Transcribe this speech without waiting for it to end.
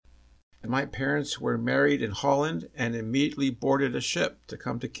My parents were married in Holland and immediately boarded a ship to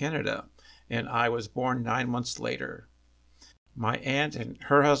come to Canada, and I was born 9 months later. My aunt and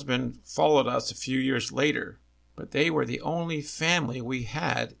her husband followed us a few years later, but they were the only family we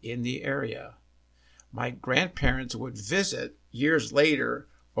had in the area. My grandparents would visit years later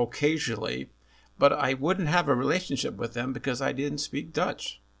occasionally, but I wouldn't have a relationship with them because I didn't speak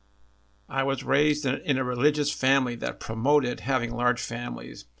Dutch. I was raised in a religious family that promoted having large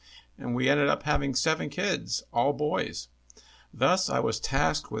families, and we ended up having 7 kids, all boys. Thus, I was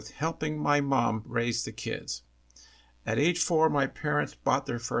tasked with helping my mom raise the kids. At age 4, my parents bought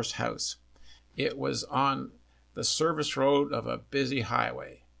their first house. It was on the service road of a busy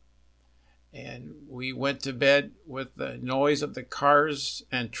highway. And we went to bed with the noise of the cars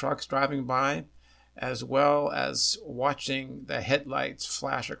and trucks driving by, as well as watching the headlights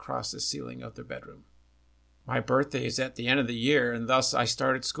flash across the ceiling of their bedroom. My birthday is at the end of the year, and thus I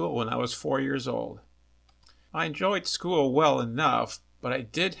started school when I was 4 years old. I enjoyed school well enough, but I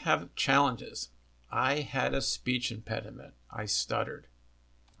did have challenges. I had a speech impediment. I stuttered.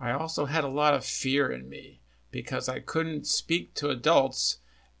 I also had a lot of fear in me because I couldn't speak to adults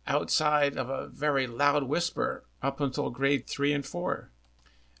outside of a very loud whisper up until grade 3 and 4.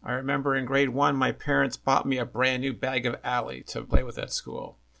 I remember in grade 1, my parents bought me a brand new bag of Alley to play with at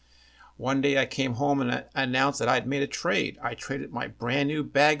school. One day I came home and announced that I'd made a trade. I traded my brand new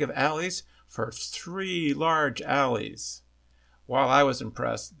bag of Alleys for 3 large Alleys. While I was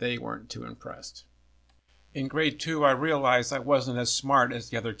impressed, they weren't too impressed. In grade 2, I realized I wasn't as smart as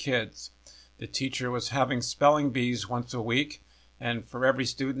the other kids. The teacher was having spelling bees once a week, and for every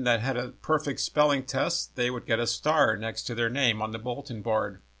student that had a perfect spelling test, they would get a star next to their name on the bulletin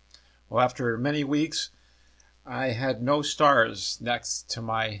board. Well, after many weeks, I had no stars next to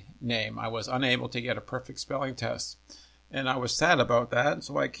my name. I was unable to get a perfect spelling test, and I was sad about that.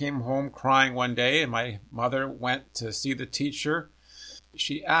 So I came home crying one day, and my mother went to see the teacher.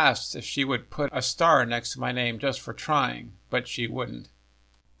 She asked if she would put a star next to my name just for trying, but she wouldn't.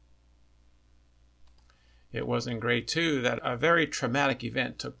 It was in grade 2 that a very traumatic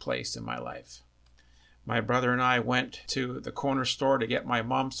event took place in my life. My brother and I went to the corner store to get my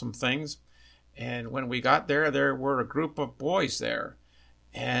mom some things, and when we got there were a group of boys there,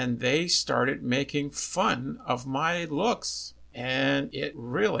 and they started making fun of my looks, and it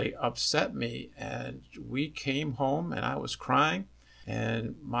really upset me, and we came home and I was crying,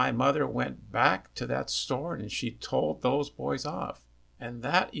 and my mother went back to that store and she told those boys off. And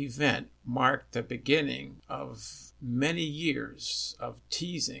that event marked the beginning of many years of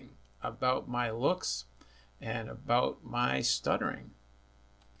teasing about my looks and about my stuttering.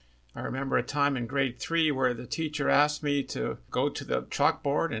 I remember a time in grade 3 where the teacher asked me to go to the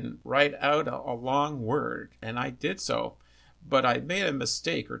chalkboard and write out a long word, and I did so, but I made a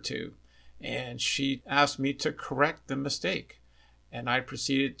mistake or two, and she asked me to correct the mistake, and I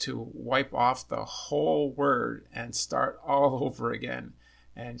proceeded to wipe off the whole word and start all over again.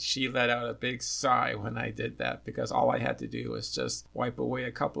 And she let out a big sigh when I did that, because all I had to do was just wipe away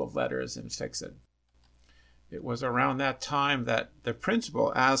a couple of letters and fix it. It was around that time that the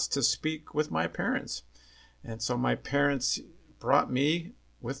principal asked to speak with my parents. And so my parents brought me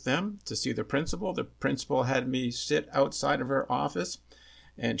with them to see the principal. The principal had me sit outside of her office,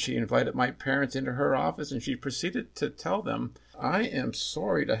 and she invited my parents into her office, and she proceeded to tell them, "I am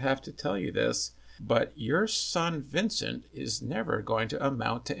sorry to have to tell you this, but your son Vincent is never going to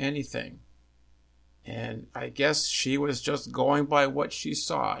amount to anything." And I guess she was just going by what she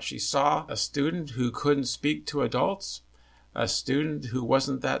saw. She saw a student who couldn't speak to adults, a student who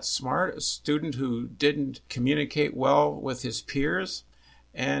wasn't that smart, a student who didn't communicate well with his peers,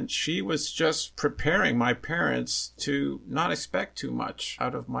 and she was just preparing my parents to not expect too much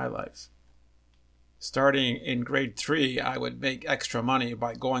out of my life. Starting in grade 3, I would make extra money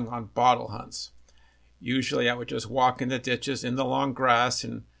by going on bottle hunts. Usually I would just walk in the ditches in the long grass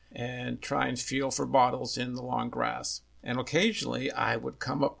and try and feel for bottles in the long grass. And occasionally I would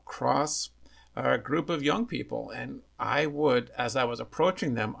come across a group of young people, and I would, as I was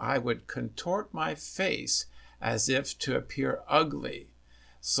approaching them, I would contort my face as if to appear ugly,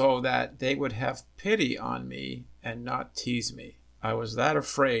 so that they would have pity on me and not tease me. I was that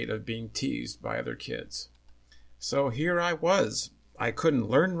afraid of being teased by other kids. So here I was. I couldn't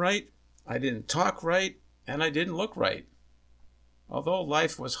learn right, I didn't talk right, and I didn't look right. Although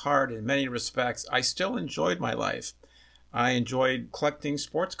life was hard in many respects, I still enjoyed my life. I enjoyed collecting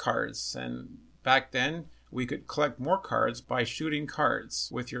sports cards, and back then we could collect more cards by shooting cards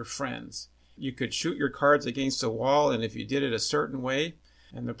with your friends. You could shoot your cards against a wall, and if you did it a certain way,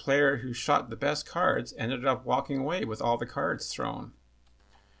 and the player who shot the best cards ended up walking away with all the cards thrown.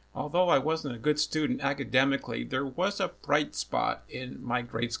 Although I wasn't a good student academically, there was a bright spot in my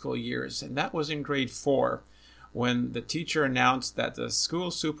grade school years, and that was in grade 4 when the teacher announced that the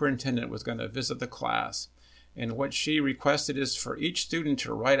school superintendent was going to visit the class. And what she requested is for each student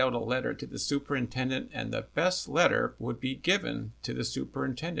to write out a letter to the superintendent, and the best letter would be given to the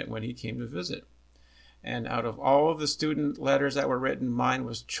superintendent when he came to visit. And out of all of the student letters that were written, mine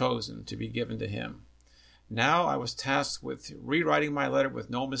was chosen to be given to him. Now I was tasked with rewriting my letter with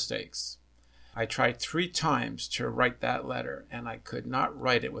no mistakes. I tried 3 times to write that letter, and I could not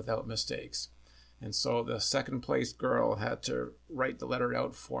write it without mistakes. And so the second place girl had to write the letter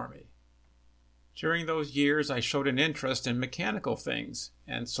out for me. During those years, I showed an interest in mechanical things.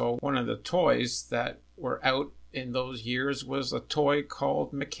 And so one of the toys that were out in those years was a toy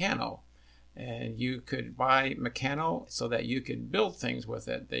called Meccano. And you could buy Meccano so that you could build things with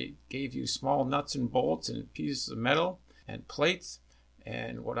it. They gave you small nuts and bolts and pieces of metal and plates.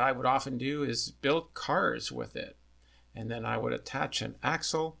 And what I would often do is build cars with it. And then I would attach an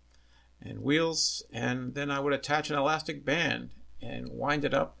axle and wheels, and then I would attach an elastic band and wind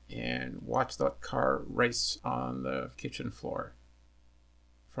it up and watch that car race on the kitchen floor.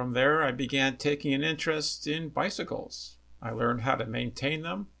 From there, I began taking an interest in bicycles. I learned how to maintain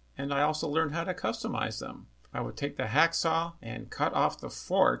them, and I also learned how to customize them. I would take the hacksaw and cut off the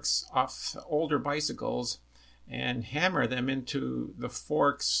forks off older bicycles and hammer them into the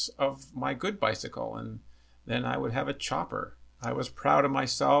forks of my good bicycle, and then I would have a chopper. I was proud of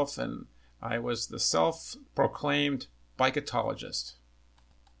myself, and I was the self-proclaimed bikeologist.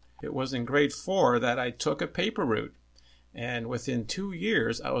 It was in grade 4 that I took a paper route, and within 2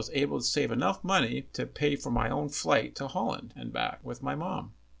 years I was able to save enough money to pay for my own flight to Holland and back with my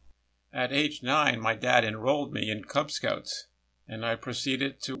mom. At age 9, my dad enrolled me in Cub Scouts, and I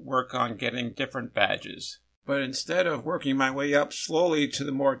proceeded to work on getting different badges. But instead of working my way up slowly to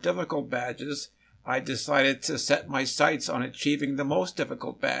the more difficult badges, I decided to set my sights on achieving the most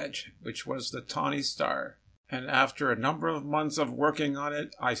difficult badge, which was the Tawny Star. And after a number of months of working on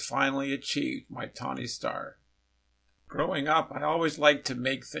it, I finally achieved my Tawny Star. Growing up, I always liked to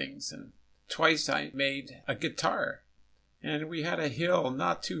make things, and twice I made a guitar. And we had a hill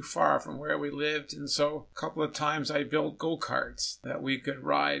not too far from where we lived, and so a couple of times I built go-karts that we could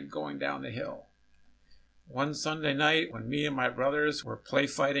ride going down the hill. One Sunday night, when me and my brothers were play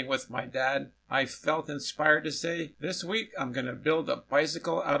fighting with my dad, I felt inspired to say, "This week I'm going to build a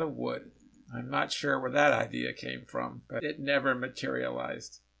bicycle out of wood." I'm not sure where that idea came from, but it never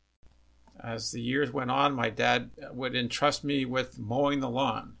materialized. As the years went on, my dad would entrust me with mowing the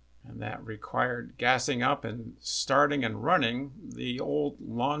lawn, and that required gassing up and starting and running the old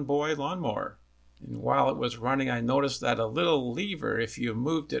Lawn Boy lawnmower. And while it was running, I noticed that a little lever, if you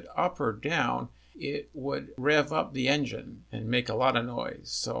moved it up or down, it would rev up the engine and make a lot of noise.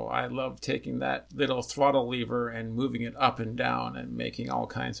 So I loved taking that little throttle lever and moving it up and down and making all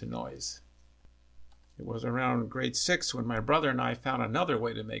kinds of noise. It was around grade 6 when my brother and I found another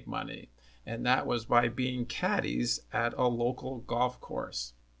way to make money, and that was by being caddies at a local golf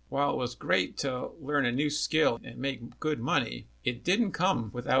course. While it was great to learn a new skill and make good money, it didn't come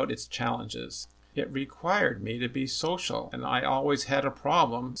without its challenges. It required me to be social, and I always had a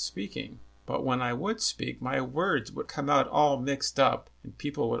problem speaking. But when I would speak, my words would come out all mixed up, and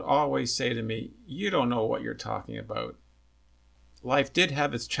people would always say to me, "You don't know what you're talking about." Life did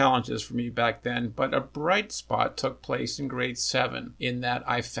have its challenges for me back then, but a bright spot took place in grade 7 in that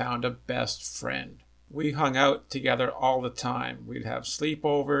I found a best friend. We hung out together all the time. We'd have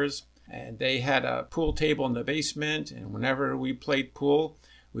sleepovers, and they had a pool table in the basement, and whenever we played pool,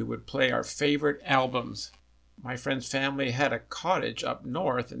 we would play our favorite albums. My friend's family had a cottage up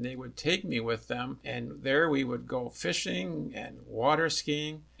north, and they would take me with them, and there we would go fishing and water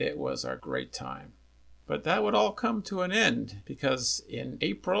skiing. It was a great time. But that would all come to an end, because in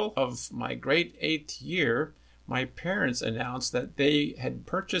April of my grade 8th year, my parents announced that they had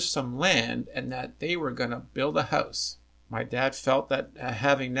purchased some land and that they were going to build a house. My dad felt that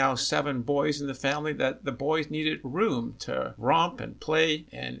having now 7 boys in the family, that the boys needed room to romp and play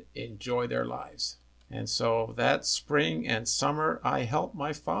and enjoy their lives. And so that spring and summer, I helped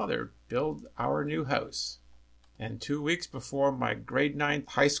my father build our new house. And 2 weeks before my grade 9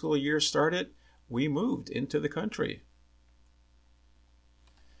 high school year started, we moved into the country.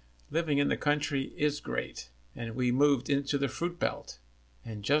 Living in the country is great, and we moved into the fruit belt.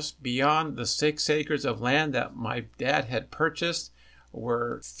 And just beyond the 6 acres of land that my dad had purchased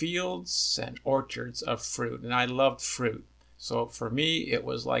were fields and orchards of fruit, and I loved fruit. So for me, it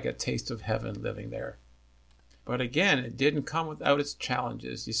was like a taste of heaven living there. But again, it didn't come without its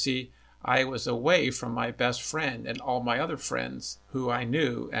challenges. You see, I was away from my best friend and all my other friends who I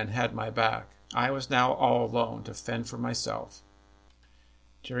knew and had my back. I was now all alone to fend for myself.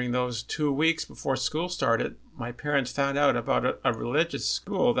 During those 2 weeks before school started, my parents found out about a religious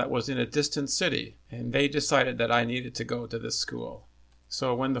school that was in a distant city, and they decided that I needed to go to this school.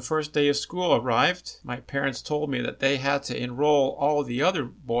 So when the first day of school arrived, my parents told me that they had to enroll all the other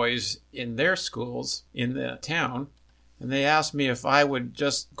boys in their schools in the town, and they asked me if I would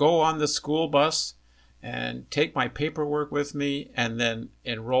just go on the school bus and take my paperwork with me and then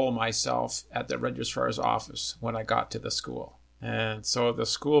enroll myself at the registrar's office when I got to the school. And so the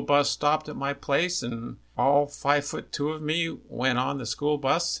school bus stopped at my place, and all 5'2" of me went on the school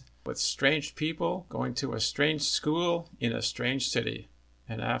bus with strange people going to a strange school in a strange city.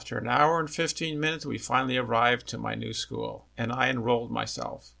 And after an hour and 15 minutes, we finally arrived to my new school, and I enrolled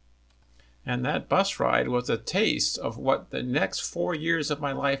myself. And that bus ride was a taste of what the next 4 years of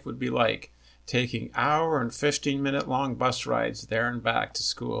my life would be like, taking hour and 15-minute long bus rides there and back to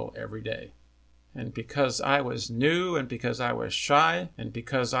school every day. And because I was new and because I was shy and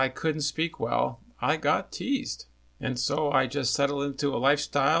because I couldn't speak well, I got teased. And so I just settled into a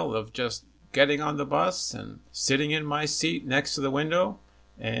lifestyle of just getting on the bus and sitting in my seat next to the window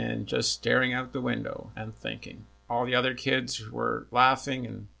and just staring out the window and thinking. All the other kids were laughing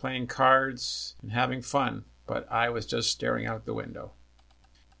and playing cards and having fun, but I was just staring out the window.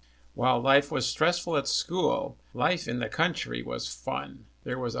 While life was stressful at school, life in the country was fun.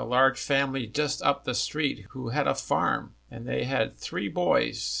 There was a large family just up the street who had a farm, and they had 3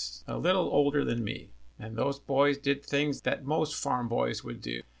 boys, a little older than me. And those boys did things that most farm boys would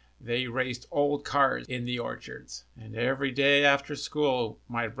do. They raced old cars in the orchards. And every day after school,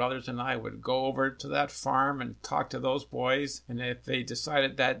 my brothers and I would go over to that farm and talk to those boys. And if they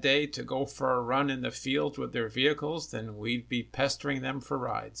decided that day to go for a run in the fields with their vehicles, then we'd be pestering them for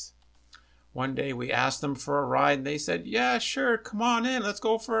rides. One day we asked them for a ride, and they said, "Yeah, sure, come on in, let's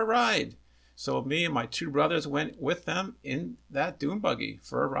go for a ride." So me and my 2 brothers went with them in that dune buggy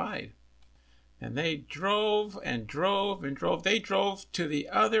for a ride. And they drove and drove and drove. They drove to the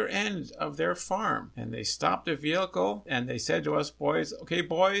other end of their farm, and they stopped the vehicle, and they said to us boys, "Okay,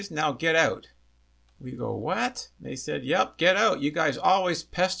 boys, now get out." We go, "What?" They said, "Yep, get out. You guys always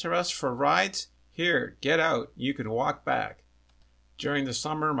pester us for rides. Here, get out. You can walk back." During the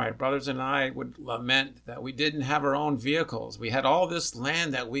summer, my brothers and I would lament that we didn't have our own vehicles. We had all this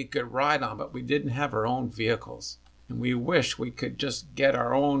land that we could ride on, but we didn't have our own vehicles. And we wish we could just get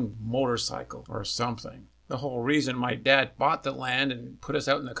our own motorcycle or something. The whole reason my dad bought the land and put us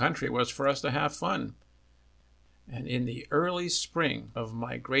out in the country was for us to have fun. And in the early spring of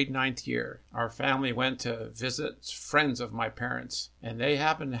my grade 9th year, our family went to visit friends of my parents, and they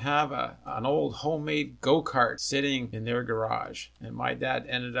happened to have an old homemade go-kart sitting in their garage, and my dad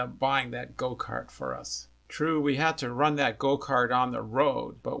ended up buying that go-kart for us. True, we had to run that go-kart on the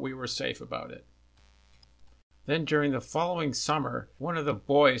road, but we were safe about it. Then during the following summer, one of the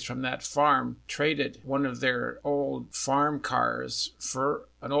boys from that farm traded one of their old farm cars for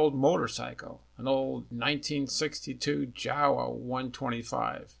an old motorcycle, an old 1962 Jawa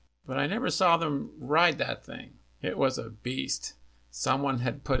 125. But I never saw them ride that thing. It was a beast. Someone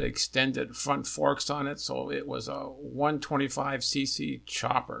had put extended front forks on it, so it was a 125cc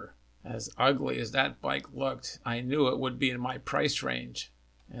chopper. As ugly as that bike looked, I knew it would be in my price range.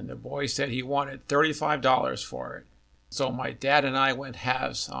 And the boy said he wanted $35 for it. So my dad and I went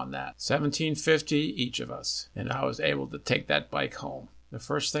halves on that, $17.50 each of us, and I was able to take that bike home. The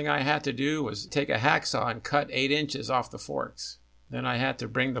first thing I had to do was take a hacksaw and cut 8 inches off the forks. Then I had to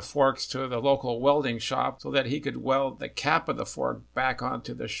bring the forks to the local welding shop so that he could weld the cap of the fork back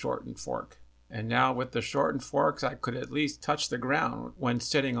onto the shortened fork. And now with the shortened forks, I could at least touch the ground when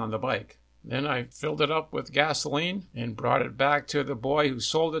sitting on the bike. Then I filled it up with gasoline and brought it back to the boy who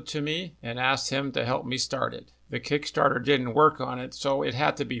sold it to me and asked him to help me start it. The Kickstarter didn't work on it, so it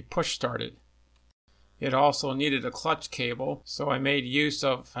had to be push-started. It also needed a clutch cable, so I made use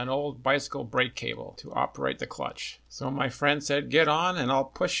of an old bicycle brake cable to operate the clutch. So my friend said, "Get on and I'll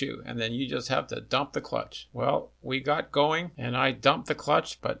push you, and then you just have to dump the clutch." Well, we got going, and I dumped the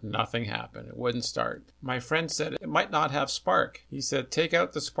clutch, but nothing happened. It wouldn't start. My friend said it might not have spark. He said, "Take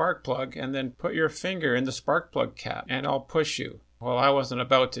out the spark plug and then put your finger in the spark plug cap, and I'll push you." Well, I wasn't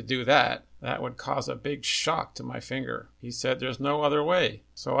about to do that. That would cause a big shock to my finger. He said there's no other way.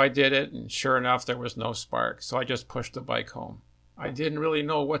 So I did it, and sure enough, there was no spark. So I just pushed the bike home. I didn't really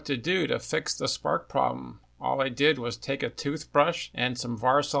know what to do to fix the spark problem. All I did was take a toothbrush and some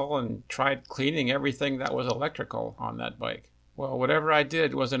Varsol and tried cleaning everything that was electrical on that bike. Well, whatever I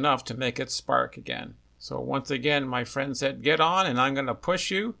did was enough to make it spark again. So once again, my friend said, get on and I'm going to push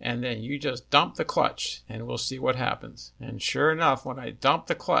you, and then you just dump the clutch and we'll see what happens. And sure enough, when I dumped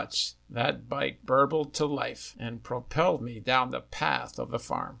the clutch, that bike burbled to life and propelled me down the path of the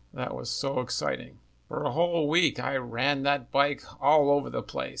farm. That was so exciting. For a whole week, I ran that bike all over the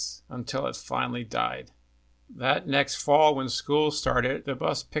place until it finally died. That next fall, when school started, the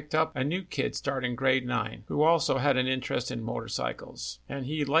bus picked up a new kid starting grade 9 who also had an interest in motorcycles, and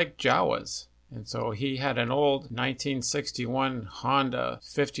he liked Jawas. And so he had an old 1961 Honda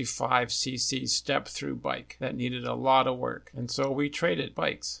 55cc step-through bike that needed a lot of work. And so we traded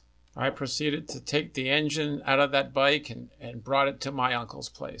bikes. I proceeded to take the engine out of that bike and brought it to my uncle's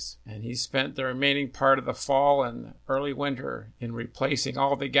place. And he spent the remaining part of the fall and early winter in replacing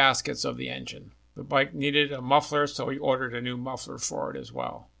all the gaskets of the engine. The bike needed a muffler, so he ordered a new muffler for it as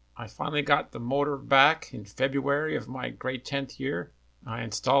well. I finally got the motor back in February of my grade 10th year. I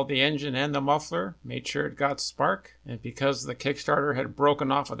installed the engine and the muffler, made sure it got spark, and because the kickstarter had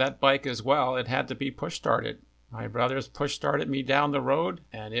broken off of that bike as well, it had to be push-started. My brothers push-started me down the road,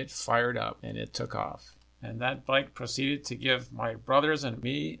 and it fired up, and it took off. And that bike proceeded to give my brothers and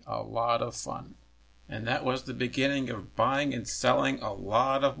me a lot of fun. And that was the beginning of buying and selling a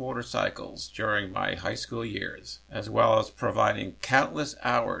lot of motorcycles during my high school years, as well as providing countless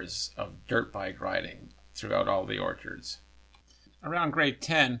hours of dirt bike riding throughout all the orchards. Around grade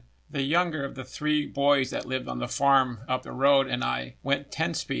 10, the younger of the 3 boys that lived on the farm up the road and I went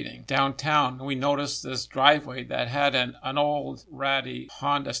 10-speeding downtown. We noticed this driveway that had an old ratty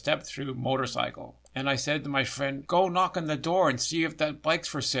Honda step-through motorcycle. And I said to my friend, go knock on the door and see if that bike's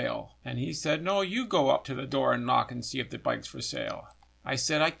for sale. And he said, no, you go up to the door and knock and see if the bike's for sale. I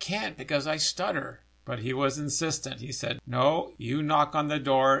said, I can't because I stutter. But he was insistent. He said, no, you knock on the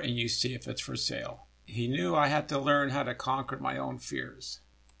door and you see if it's for sale. He knew I had to learn how to conquer my own fears.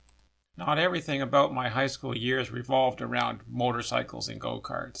 Not everything about my high school years revolved around motorcycles and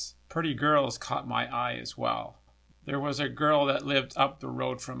go-karts. Pretty girls caught my eye as well. There was a girl that lived up the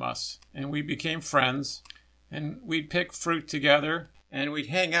road from us, and we became friends, and we'd pick fruit together, and we'd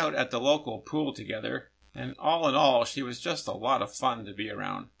hang out at the local pool together, and all in all, she was just a lot of fun to be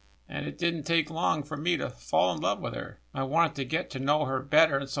around. And it didn't take long for me to fall in love with her. I wanted to get to know her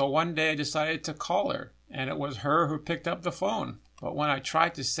better, and so one day I decided to call her, and it was her who picked up the phone. But when I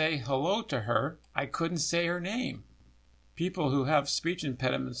tried to say hello to her, I couldn't say her name. People who have speech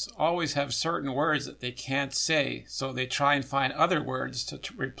impediments always have certain words that they can't say, so they try and find other words to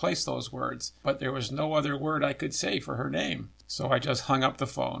replace those words. But there was no other word I could say for her name, so I just hung up the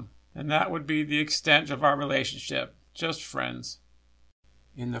phone. And that would be the extent of our relationship, just friends.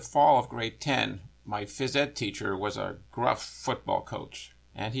 In the fall of grade 10, my phys ed teacher was a gruff football coach,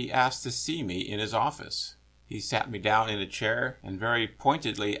 and he asked to see me in his office. He sat me down in a chair and very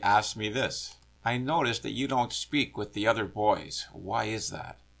pointedly asked me this. I noticed that you don't speak with the other boys. Why is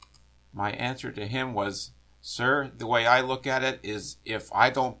that? My answer to him was, Sir, the way I look at it is if I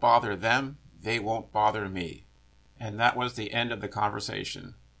don't bother them, they won't bother me. And that was the end of the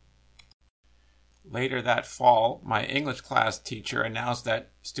conversation. Later that fall, my English class teacher announced that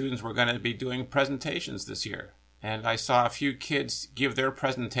students were going to be doing presentations this year. And I saw a few kids give their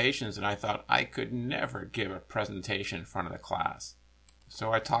presentations, and I thought I could never give a presentation in front of the class.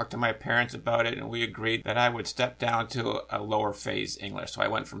 So I talked to my parents about it, and we agreed that I would step down to a lower phase English. So I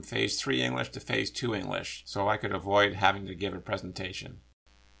went from phase 3 English to phase 2 English, so I could avoid having to give a presentation.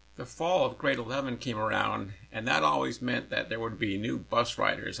 The fall of grade 11 came around, and that always meant that there would be new bus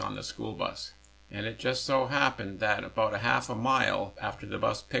riders on the school bus. And it just so happened that about a half a mile after the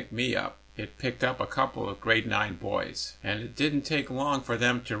bus picked me up, it picked up a couple of grade 9 boys. And it didn't take long for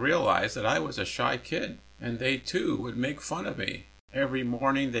them to realize that I was a shy kid. And they too would make fun of me. Every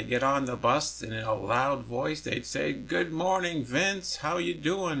morning they'd get on the bus and in a loud voice they'd say, Good morning, Vince, how you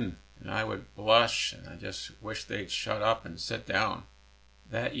doing? And I would blush and I just wish they'd shut up and sit down.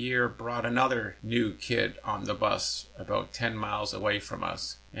 That year brought another new kid on the bus about 10 miles away from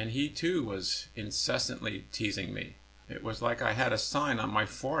us, and he too was incessantly teasing me. It was like I had a sign on my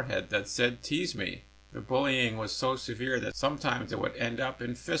forehead that said, Tease me. The bullying was so severe that sometimes it would end up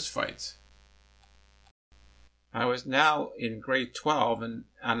in fistfights. I was now in grade 12, and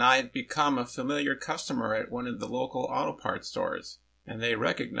I had become a familiar customer at one of the local auto parts stores, and they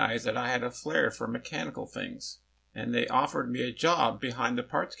recognized that I had a flair for mechanical things. And they offered me a job behind the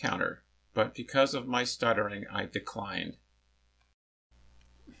parts counter, but because of my stuttering, I declined.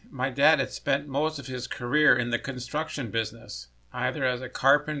 My dad had spent most of his career in the construction business, either as a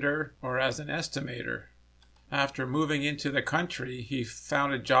carpenter or as an estimator. After moving into the country, he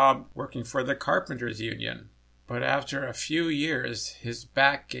found a job working for the Carpenters Union, but after a few years, his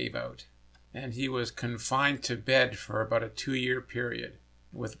back gave out. and he was confined to bed for about a 2-year period.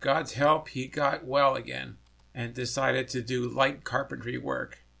 With God's help, he got well again and decided to do light carpentry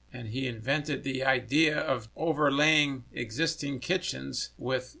work. And he invented the idea of overlaying existing kitchens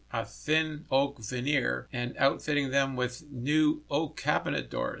with a thin oak veneer and outfitting them with new oak cabinet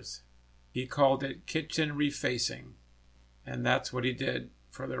doors. He called it kitchen refacing. And that's what he did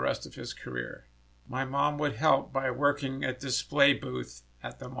for the rest of his career. My mom would help by working at display booth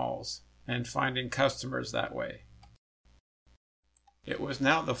at the malls and finding customers that way. It was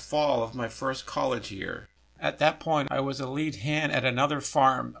now the fall of my first college year. At that point, I was a lead hand at another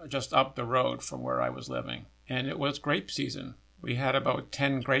farm just up the road from where I was living, and it was grape season. We had about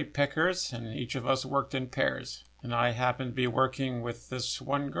 10 grape pickers, and each of us worked in pairs, and I happened to be working with this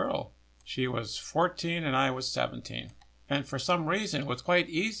one girl. She was 14 and I was 17, and for some reason it was quite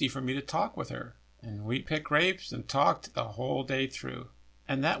easy for me to talk with her, and we picked grapes and talked the whole day through,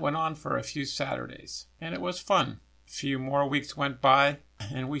 and that went on for a few Saturdays, and it was fun. A few more weeks went by,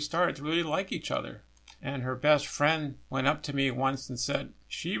 and we started to really like each other. And her best friend went up to me once and said,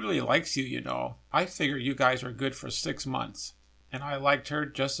 "She really likes you, you know. I figure you guys are good for 6 months." And I liked her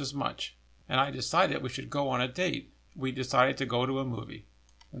just as much. And I decided we should go on a date. We decided to go to a movie.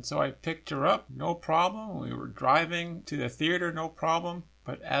 And so I picked her up, no problem. We were driving to the theater, no problem.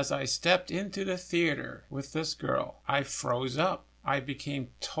 But as I stepped into the theater with this girl, I froze up. I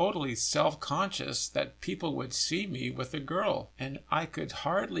became totally self-conscious that people would see me with a girl, and I could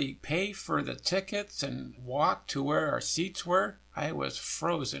hardly pay for the tickets and walk to where our seats were. I was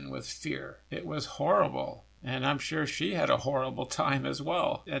frozen with fear. It was horrible, and I'm sure she had a horrible time as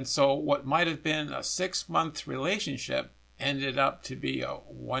well. And so what might have been a 6-month relationship ended up to be a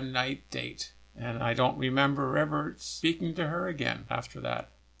one-night date, and I don't remember ever speaking to her again after that.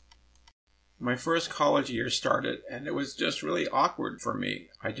 My first college year started, and it was just really awkward for me.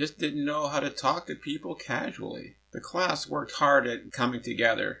 I just didn't know how to talk to people casually. The class worked hard at coming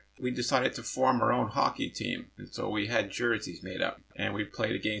together. We decided to form our own hockey team, and so we had jerseys made up, and we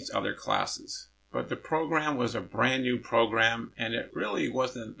played against other classes. But the program was a brand new program, and it really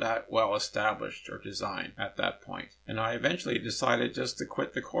wasn't that well established or designed at that point. And I eventually decided just to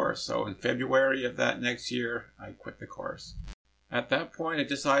quit the course. So in February of that next year, I quit the course. At that point, I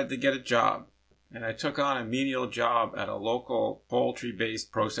decided to get a job, and I took on a menial job at a local poultry-based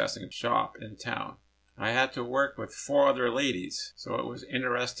processing shop in town. I had to work with 4 other ladies, so it was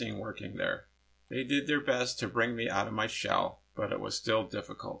interesting working there. They did their best to bring me out of my shell, but it was still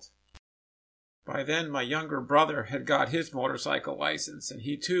difficult. By then, my younger brother had got his motorcycle license, and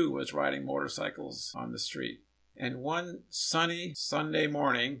he too was riding motorcycles on the street. And one sunny Sunday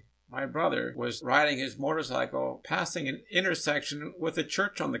morning, my brother was riding his motorcycle, passing an intersection with a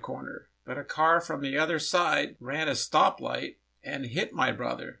church on the corner. But a car from the other side ran a stoplight and hit my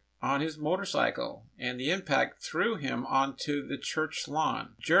brother on his motorcycle, and the impact threw him onto the church lawn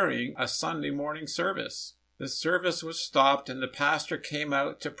during a Sunday morning service. The service was stopped, and the pastor came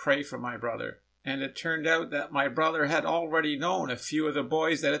out to pray for my brother. And it turned out that my brother had already known a few of the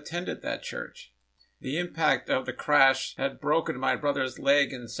boys that attended that church. The impact of the crash had broken my brother's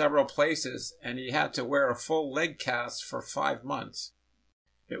leg in several places, and he had to wear a full leg cast for 5 months.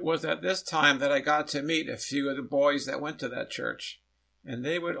 It was at this time that I got to meet a few of the boys that went to that church, and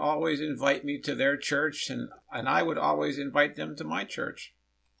they would always invite me to their church, and I would always invite them to my church.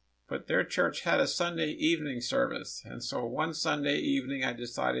 But their church had a Sunday evening service, and so one Sunday evening I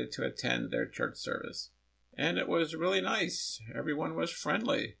decided to attend their church service. And it was really nice. Everyone was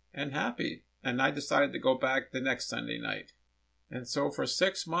friendly and happy. And I decided to go back the next Sunday night. And so for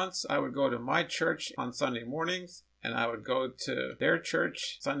 6 months, I would go to my church on Sunday mornings, and I would go to their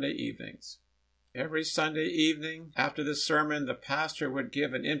church Sunday evenings. Every Sunday evening, after the sermon, the pastor would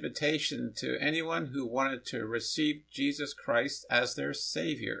give an invitation to anyone who wanted to receive Jesus Christ as their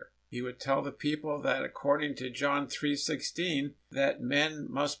Savior. He would tell the people that according to John 3:16, that men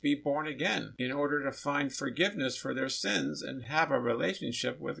must be born again in order to find forgiveness for their sins and have a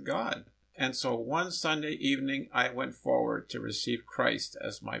relationship with God. And so one Sunday evening, I went forward to receive Christ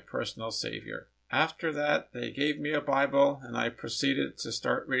as my personal Savior. After that, they gave me a Bible, and I proceeded to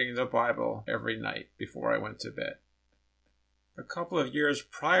start reading the Bible every night before I went to bed. A couple of years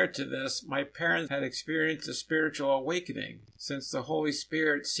prior to this, my parents had experienced a spiritual awakening, since the Holy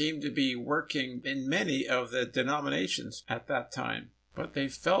Spirit seemed to be working in many of the denominations at that time. But they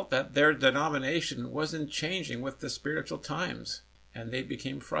felt that their denomination wasn't changing with the spiritual times, and they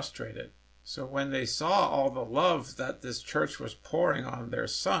became frustrated. So when they saw all the love that this church was pouring on their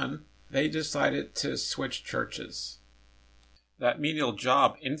son, they decided to switch churches. That menial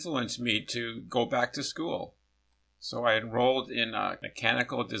job influenced me to go back to school. So I enrolled in a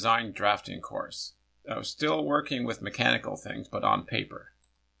mechanical design drafting course. I was still working with mechanical things, but on paper.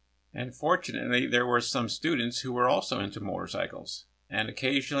 And fortunately, there were some students who were also into motorcycles. And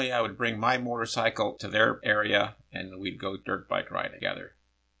occasionally I would bring my motorcycle to their area and we'd go dirt bike ride together.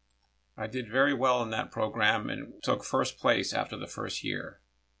 I did very well in that program and took first place after the first year.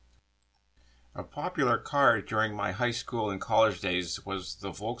 A popular car during my high school and college days was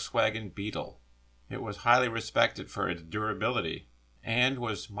the Volkswagen Beetle. It was highly respected for its durability and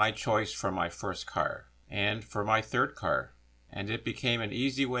was my choice for my first car and for my third car. And it became an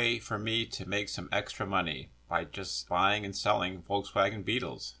easy way for me to make some extra money by just buying and selling Volkswagen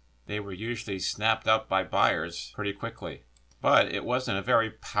Beetles. They were usually snapped up by buyers pretty quickly. But it wasn't a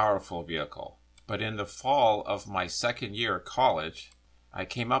very powerful vehicle. But in the fall of my second year of college, I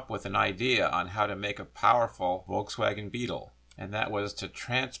came up with an idea on how to make a powerful Volkswagen Beetle. And that was to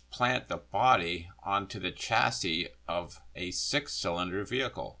transplant the body onto the chassis of a 6-cylinder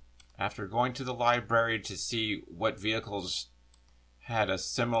vehicle. After going to the library to see what vehicles had a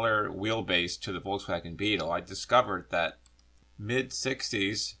similar wheelbase to the Volkswagen Beetle, I discovered that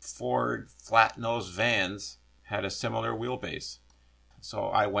mid-60s Ford flat-nosed vans had a similar wheelbase. So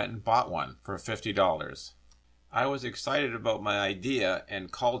I went and bought one for $50. I was excited about my idea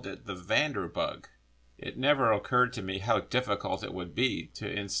and called it the Vanderbug. It never occurred to me how difficult it would be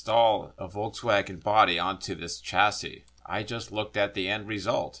to install a Volkswagen body onto this chassis. I just looked at the end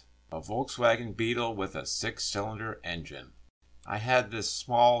result, a Volkswagen Beetle with a 6-cylinder engine. I had this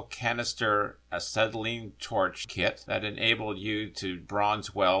small canister acetylene torch kit that enabled you to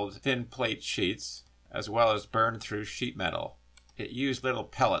bronze weld thin plate sheets as well as burn through sheet metal. It used little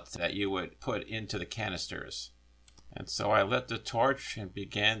pellets that you would put into the canisters. And so I lit the torch and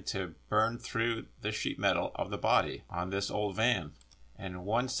began to burn through the sheet metal of the body on this old van. And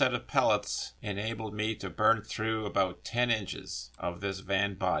one set of pellets enabled me to burn through about 10 inches of this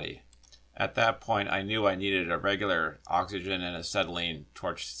van body. At that point, I knew I needed a regular oxygen and acetylene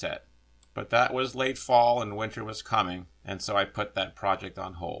torch set. But that was late fall and winter was coming, and so I put that project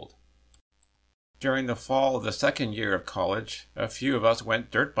on hold. During the fall of the second year of college, a few of us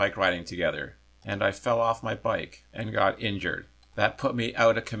went dirt bike riding together, and I fell off my bike and got injured. That put me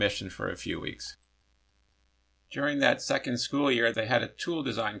out of commission for a few weeks. During that second school year, they had a tool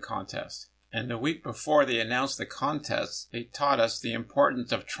design contest. And the week before they announced the contest, they taught us the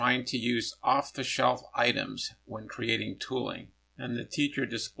importance of trying to use off-the-shelf items when creating tooling. And the teacher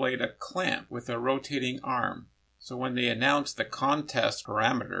displayed a clamp with a rotating arm. So when they announced the contest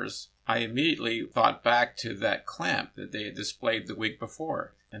parameters, I immediately thought back to that clamp that they had displayed the week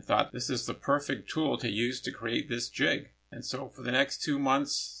before and thought, this is the perfect tool to use to create this jig. And so for the next 2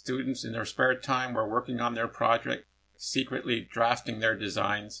 months, students in their spare time were working on their project, secretly drafting their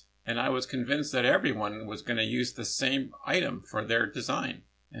designs. And I was convinced that everyone was going to use the same item for their design.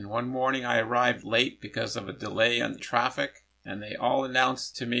 And one morning I arrived late because of a delay on traffic, and they all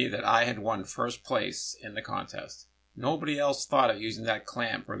announced to me that I had won first place in the contest. Nobody else thought of using that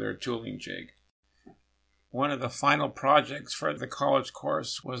clamp for their tooling jig. One of the final projects for the college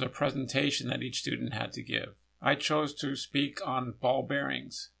course was a presentation that each student had to give. I chose to speak on ball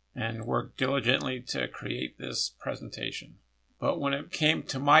bearings and worked diligently to create this presentation. But when it came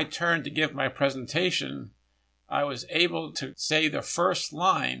to my turn to give my presentation, I was able to say the first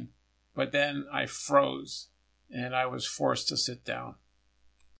line, but then I froze and I was forced to sit down.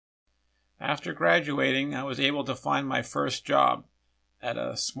 After graduating, I was able to find my first job at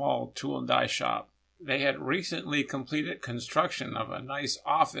a small tool and die shop. They had recently completed construction of a nice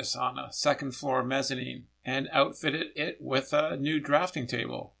office on a second-floor mezzanine and outfitted it with a new drafting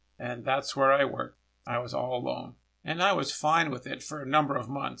table. And that's where I worked. I was all alone. And I was fine with it for a number of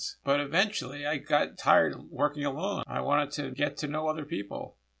months. But eventually I got tired of working alone. I wanted to get to know other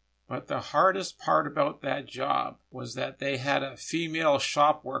people. But the hardest part about that job was that they had a female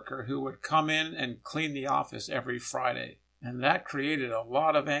shop worker who would come in and clean the office every Friday. And that created a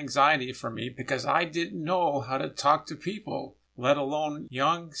lot of anxiety for me because I didn't know how to talk to people, let alone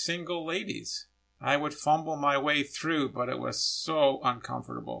young single ladies. I would fumble my way through, but it was so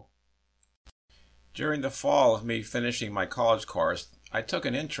uncomfortable. During the fall of me finishing my college course, I took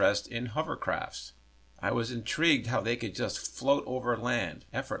an interest in hovercrafts. I was intrigued how they could just float over land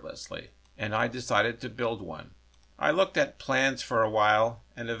effortlessly, and I decided to build one. I looked at plans for a while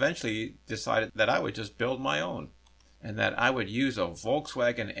and eventually decided that I would just build my own, and that I would use a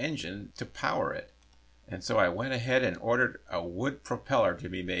Volkswagen engine to power it. And so I went ahead and ordered a wood propeller to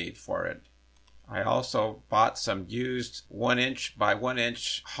be made for it. I also bought some used 1-inch by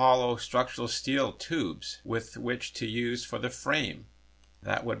 1-inch hollow structural steel tubes with which to use for the frame.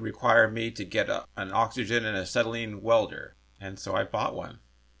 that would require me to get an oxygen and acetylene welder, and so I bought one.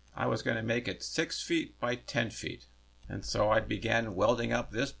 I was going to make it 6 feet by 10 feet, and so I began welding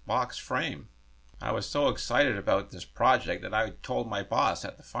up this box frame. I was so excited about this project that I told my boss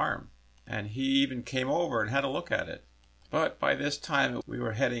at the farm, and he even came over and had a look at it. But by this time we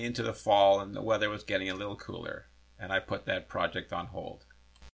were heading into the fall and the weather was getting a little cooler, and I put that project on hold.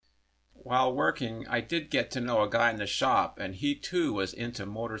 While working, I did get to know a guy in the shop, and he too was into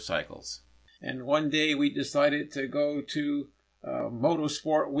motorcycles. And one day we decided to go to a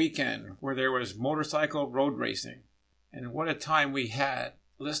motorsport weekend where there was motorcycle road racing. And what a time we had,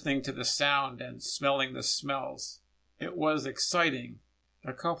 listening to the sound and smelling the smells. It was exciting.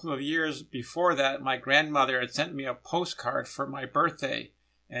 A couple of years before that, my grandmother had sent me a postcard for my birthday,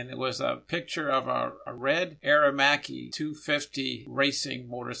 and it was a picture of a red Aramaki 250 racing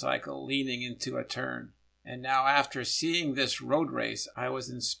motorcycle leaning into a turn. And now after seeing this road race, I was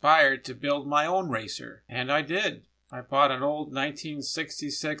inspired to build my own racer. And I did. I bought an old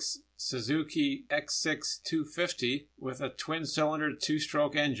 1966 Suzuki X6 250 with a twin-cylinder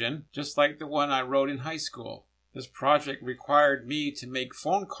 2-stroke engine, just like the one I rode in high school. This project required me to make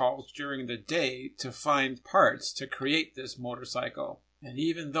phone calls during the day to find parts to create this motorcycle. And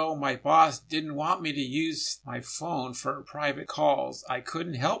even though my boss didn't want me to use my phone for private calls, I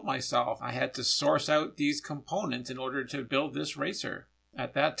couldn't help myself. I had to source out these components in order to build this racer.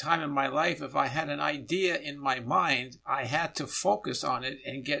 At that time in my life, if I had an idea in my mind, I had to focus on it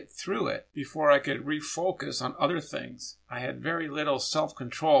and get through it before I could refocus on other things. I had very little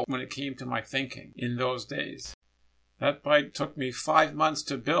self-control when it came to my thinking in those days. That bike took me 5 months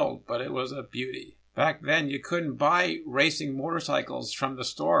to build, but it was a beauty. Back then, you couldn't buy racing motorcycles from the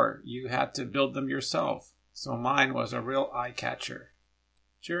store. You had to build them yourself. So mine was a real eye-catcher.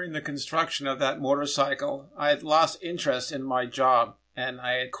 During the construction of that motorcycle, I had lost interest in my job, and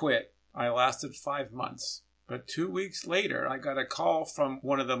I had quit. I lasted 5 months. But 2 weeks later, I got a call from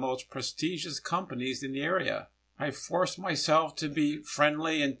one of the most prestigious companies in the area. I forced myself to be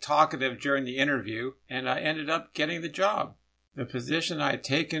friendly and talkative during the interview, and I ended up getting the job. The position I had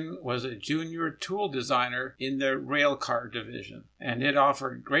taken was a junior tool designer in the railcar division, and it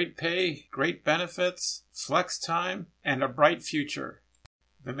offered great pay, great benefits, flex time, and a bright future.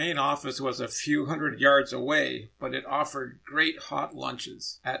 The main office was a few hundred yards away, but it offered great hot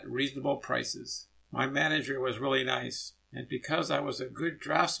lunches at reasonable prices. My manager was really nice, and because I was a good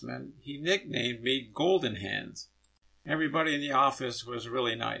draftsman, he nicknamed me Golden Hands. Everybody in the office was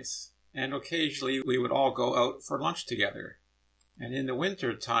really nice, and occasionally we would all go out for lunch together. And in the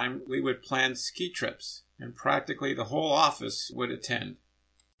winter time, we would plan ski trips, and practically the whole office would attend.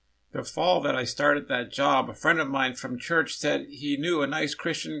 The fall that I started that job, a friend of mine from church said he knew a nice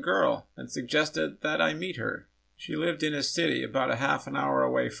Christian girl and suggested that I meet her. She lived in a city about a half an hour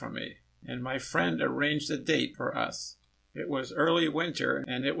away from me, and my friend arranged a date for us. It was early winter,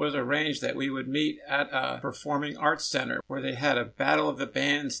 and it was arranged that we would meet at a performing arts center where they had a Battle of the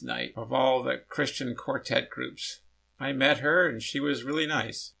Bands night of all the Christian quartet groups. I met her, and she was really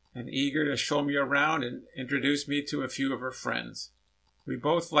nice and eager to show me around and introduce me to a few of her friends. We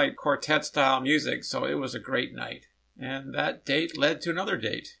both liked quartet-style music, so it was a great night. And that date led to another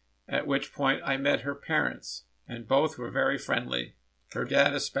date, at which point I met her parents, and both were very friendly, her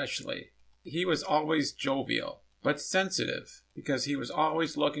dad especially. He was always jovial, but sensitive, because he was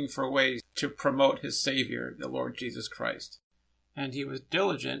always looking for ways to promote his Savior, the Lord Jesus Christ. And he was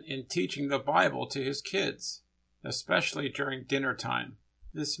diligent in teaching the Bible to his kids, especially during dinner time.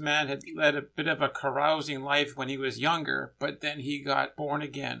 This man had led a bit of a carousing life when he was younger, but then he got born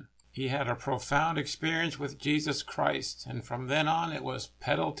again. He had a profound experience with Jesus Christ, and from then on it was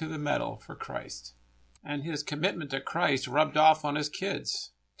pedal to the metal for Christ. And his commitment to Christ rubbed off on his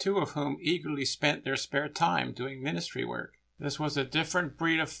kids, 2 of whom eagerly spent their spare time doing ministry work. This was a different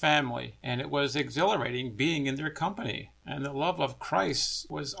breed of family, and it was exhilarating being in their company, and the love of Christ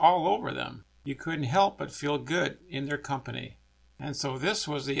was all over them. You couldn't help but feel good in their company. And so this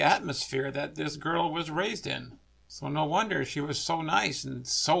was the atmosphere that this girl was raised in. So no wonder she was so nice and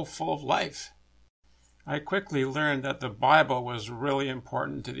so full of life. I quickly learned that the Bible was really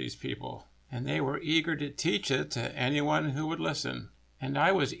important to these people, and they were eager to teach it to anyone who would listen. And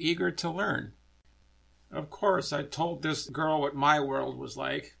I was eager to learn. Of course, I told this girl what my world was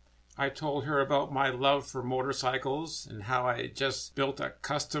like. I told her about my love for motorcycles and how I had just built a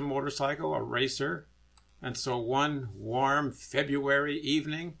custom motorcycle, a racer. And so one warm February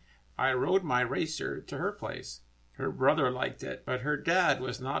evening, I rode my racer to her place. Her brother liked it, but her dad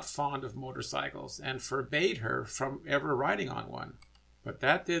was not fond of motorcycles and forbade her from ever riding on one. But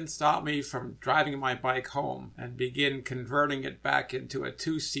that didn't stop me from driving my bike home and begin converting it back into a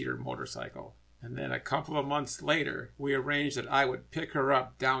 2-seater motorcycle. And then a couple of months later, we arranged that I would pick her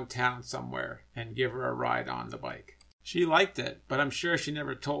up downtown somewhere and give her a ride on the bike. She liked it, but I'm sure she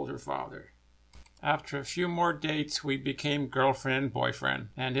never told her father. After a few more dates, we became girlfriend and boyfriend,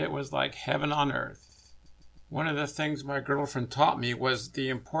 and it was like heaven on earth. One of the things my girlfriend taught me was the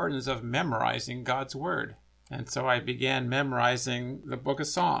importance of memorizing God's Word. And so I began memorizing the book of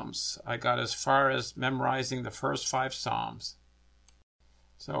Psalms. I got as far as memorizing the first 5 Psalms.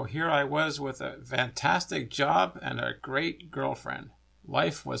 So here I was with a fantastic job and a great girlfriend.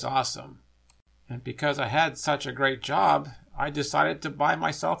 Life was awesome. And because I had such a great job, I decided to buy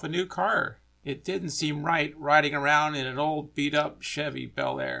myself a new car. It didn't seem right riding around in an old beat-up Chevy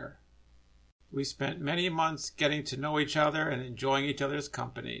Bel Air. We spent many months getting to know each other and enjoying each other's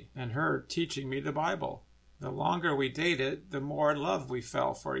company, and her teaching me the Bible. The longer we dated, the more in love we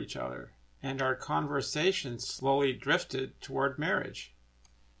fell for each other, and our conversation slowly drifted toward marriage.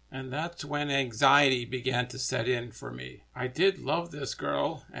 And that's when anxiety began to set in for me. I did love this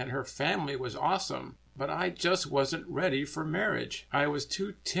girl, and her family was awesome, but I just wasn't ready for marriage. I was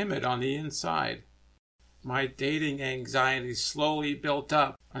too timid on the inside. My dating anxiety slowly built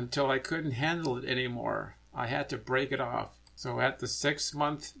up until I couldn't handle it anymore. I had to break it off. So at the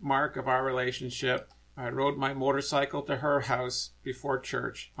 6-month mark of our relationship, I rode my motorcycle to her house before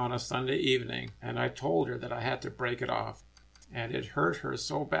church on a Sunday evening, and I told her that I had to break it off. And it hurt her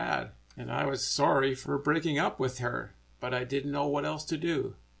so bad, and I was sorry for breaking up with her, but I didn't know what else to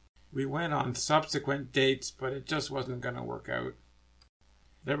do. We went on subsequent dates, but it just wasn't going to work out.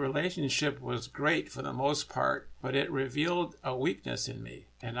 The relationship was great for the most part, but it revealed a weakness in me,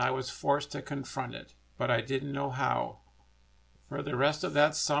 and I was forced to confront it, but I didn't know how. For the rest of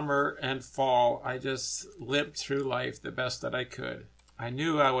that summer and fall, I just limped through life the best that I could. I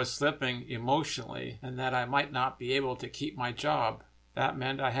knew I was slipping emotionally and that I might not be able to keep my job. That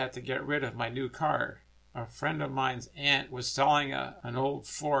meant I had to get rid of my new car. A friend of mine's aunt was selling an old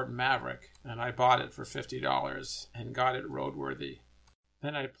Ford Maverick, and I bought it for $50 and got it roadworthy.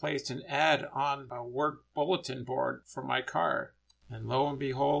 Then I placed an ad on a work bulletin board for my car, and lo and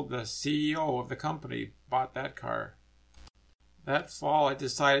behold, the CEO of the company bought that car. That fall, I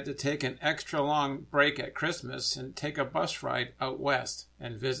decided to take an extra long break at Christmas and take a bus ride out west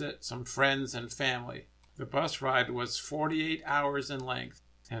and visit some friends and family. The bus ride was 48 hours in length,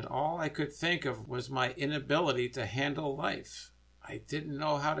 and all I could think of was my inability to handle life. I didn't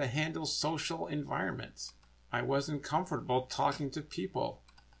know how to handle social environments. I wasn't comfortable talking to people.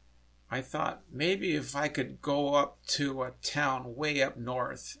 I thought maybe if I could go up to a town way up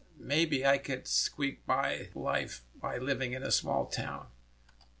north, maybe I could squeak by life by living in a small town.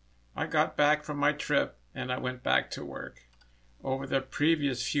 I got back from my trip and I went back to work. Over the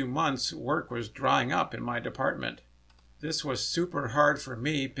previous few months, work was drying up in my department. This was super hard for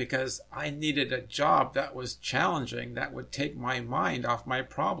me because I needed a job that was challenging, that would take my mind off my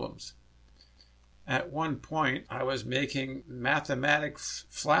problems. At one point, I was making mathematics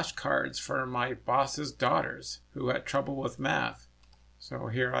flashcards for my boss's daughters who had trouble with math. So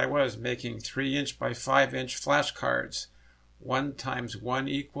here I was making 3-inch by 5-inch flashcards. 1 times 1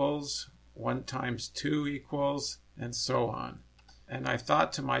 equals, 1 times 2 equals, and so on. And I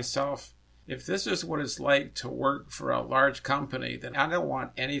thought to myself, if this is what it's like to work for a large company, then I don't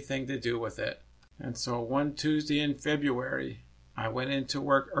want anything to do with it. And so one Tuesday in February, I went into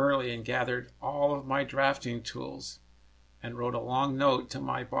work early and gathered all of my drafting tools and wrote a long note to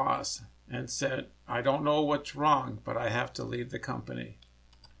my boss and said, I don't know what's wrong, but I have to leave the company.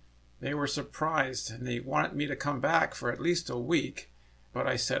 They were surprised and they wanted me to come back for at least a week, but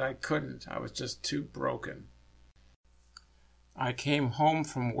I said I couldn't. I was just too broken. I came home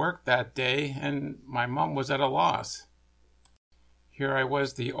from work that day and my mom was at a loss. Here I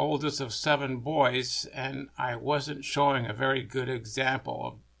was, the oldest of 7 boys, and I wasn't showing a very good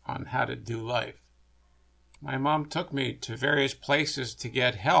example on how to do life. My mom took me to various places to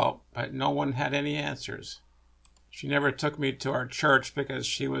get help, but no one had any answers. She never took me to our church because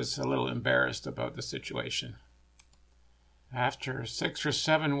she was a little embarrassed about the situation. After 6 or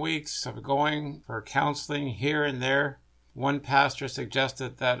 7 weeks of going for counseling here and there, one pastor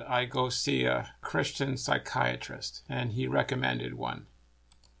suggested that I go see a Christian psychiatrist, and he recommended one.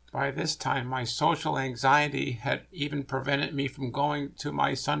 By this time, my social anxiety had even prevented me from going to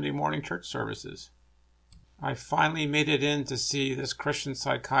my Sunday morning church services. I finally made it in to see this Christian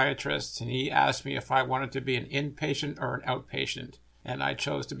psychiatrist, and he asked me if I wanted to be an inpatient or an outpatient. And I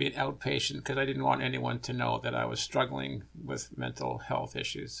chose to be an outpatient because I didn't want anyone to know that I was struggling with mental health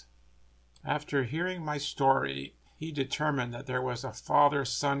issues. After hearing my story, He determined that there was a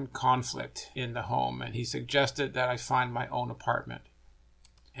father-son conflict in the home, and he suggested that I find my own apartment.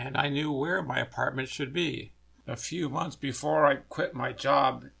 And I knew where my apartment should be. A few months before I quit my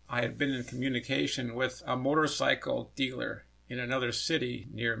job, I had been in communication with a motorcycle dealer in another city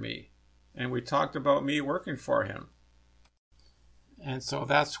near me, and we talked about me working for him. And so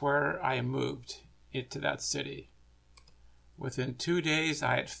that's where I moved, into that city. Within 2 days,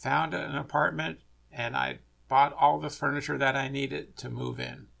 I had found an apartment, and I bought all the furniture that I needed to move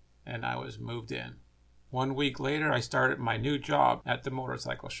in, and I was moved in. 1 week later, I started my new job at the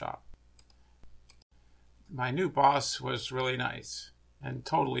motorcycle shop. My new boss was really nice and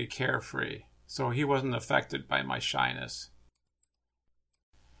totally carefree, so he wasn't affected by my shyness.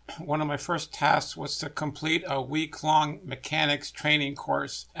 One of my first tasks was to complete a week-long mechanics training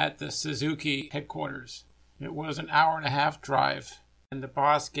course at the Suzuki headquarters. It was an hour-and-a-half drive, and the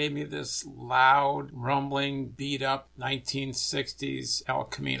boss gave me this loud, rumbling, beat-up 1960s El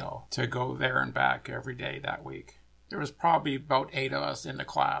Camino to go there and back every day that week. There was probably about 8 of us in the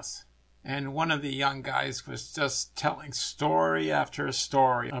class. And one of the young guys was just telling story after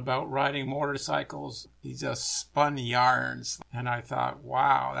story about riding motorcycles. He just spun yarns. And I thought,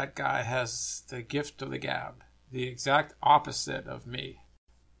 wow, that guy has the gift of the gab, the exact opposite of me.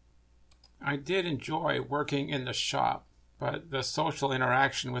 I did enjoy working in the shop, but the social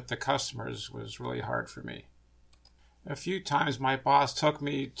interaction with the customers was really hard for me. A few times my boss took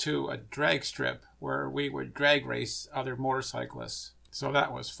me to a drag strip where we would drag race other motorcyclists, so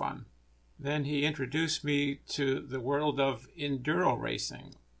that was fun. Then he introduced me to the world of enduro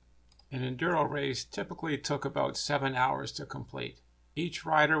racing. An enduro race typically took about 7 hours to complete. Each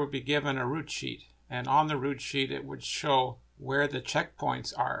rider would be given a route sheet, and on the route sheet it would show where the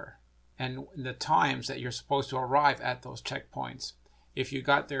checkpoints are and the times that you're supposed to arrive at those checkpoints. If you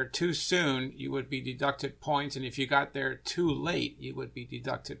got there too soon, you would be deducted points, and if you got there too late, you would be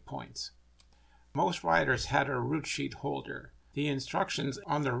deducted points. Most riders had a route sheet holder. The instructions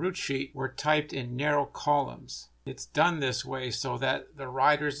on the route sheet were typed in narrow columns. It's done this way so that the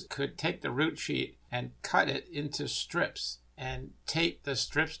riders could take the route sheet and cut it into strips and tape the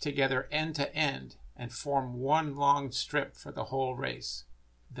strips together end to end and form one long strip for the whole race.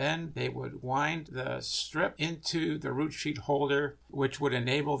 Then they would wind the strip into the route sheet holder, which would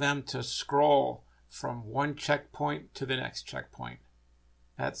enable them to scroll from one checkpoint to the next checkpoint.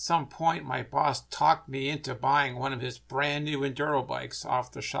 At some point, my boss talked me into buying one of his brand new enduro bikes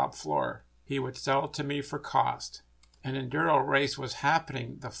off the shop floor. He would sell it to me for cost. An enduro race was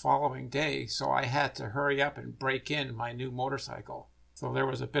happening the following day, so I had to hurry up and break in my new motorcycle. So there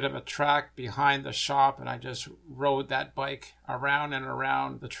was a bit of a track behind the shop, and I just rode that bike around and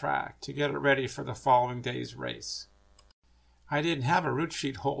around the track to get it ready for the following day's race. I didn't have a route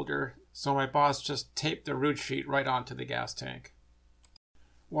sheet holder, so my boss just taped the route sheet right onto the gas tank.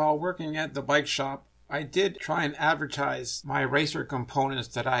 While working at the bike shop, I did try and advertise my racer components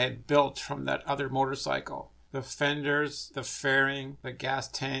that I had built from that other motorcycle. The fenders, the fairing, the gas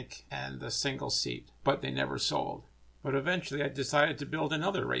tank, and the single seat, but they never sold. But eventually I decided to build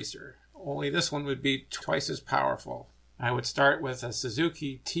another racer, only this one would be twice as powerful. I would start with a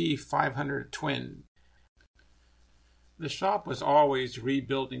Suzuki T500 Twin. The shop was always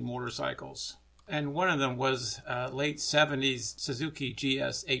rebuilding motorcycles. And one of them was a late 70s Suzuki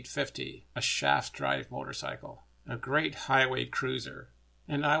GS 850, a shaft drive motorcycle, a great highway cruiser.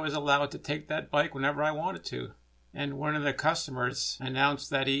 And I was allowed to take that bike whenever I wanted to. And one of the customers announced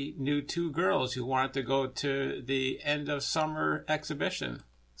that he knew 2 girls who wanted to go to the end of summer exhibition.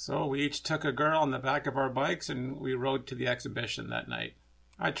 So we each took a girl on the back of our bikes and we rode to the exhibition that night.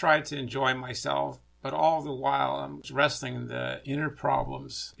 I tried to enjoy myself, but all the while I was wrestling the inner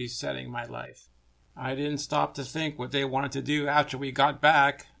problems besetting my life. I didn't stop to think what they wanted to do after we got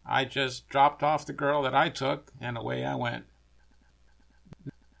back. I just dropped off the girl that I took, and away I went.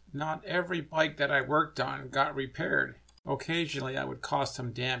 Not every bike that I worked on got repaired. Occasionally I would cause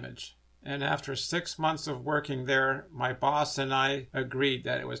some damage. And after 6 months of working there, my boss and I agreed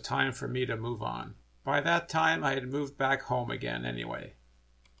that it was time for me to move on. By that time, I had moved back home again anyway.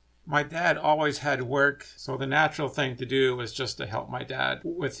 My dad always had work, so the natural thing to do was just to help my dad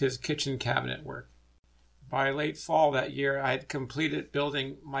with his kitchen cabinet work. By late fall that year, I had completed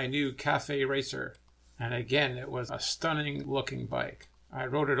building my new Cafe Racer, and again, it was a stunning-looking bike. I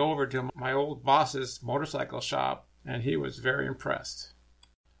rode it over to my old boss's motorcycle shop, and he was very impressed.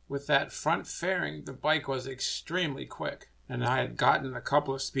 With that front fairing, the bike was extremely quick, and I had gotten a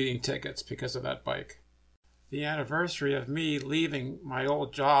couple of speeding tickets because of that bike. The anniversary of me leaving my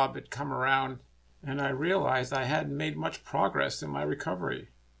old job had come around, and I realized I hadn't made much progress in my recovery.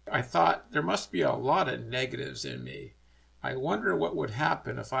 I thought there must be a lot of negatives in me. I wonder what would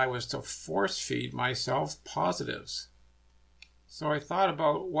happen if I was to force feed myself positives. So I thought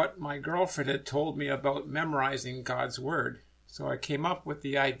about what my girlfriend had told me about memorizing God's Word. So I came up with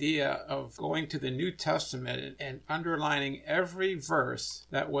the idea of going to the New Testament and underlining every verse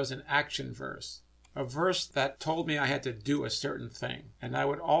that was an action verse, a verse that told me I had to do a certain thing. And I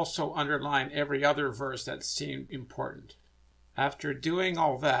would also underline every other verse that seemed important. After doing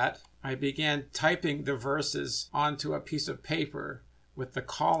all that, I began typing the verses onto a piece of paper with the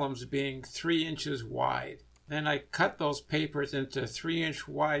columns being 3 inches wide. Then I cut those papers into 3-inch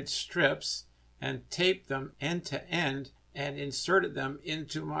wide strips and taped them end to end and inserted them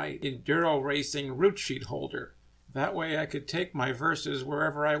into my Enduro Racing route sheet holder. That way I could take my verses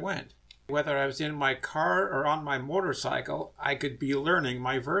wherever I went. Whether I was in my car or on my motorcycle, I could be learning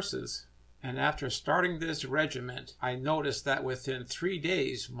my verses. And after starting this regiment, I noticed that within 3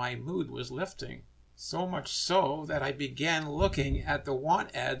 days my mood was lifting. So much so that I began looking at the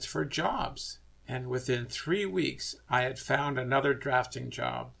want ads for jobs. And within 3 weeks, I had found another drafting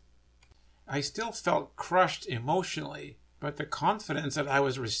job. I still felt crushed emotionally, but the confidence that I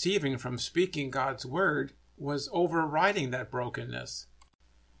was receiving from speaking God's Word was overriding that brokenness.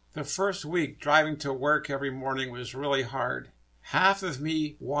 The first week driving to work every morning was really hard. Half of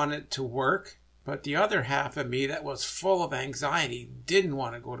me wanted to work, but the other half of me that was full of anxiety didn't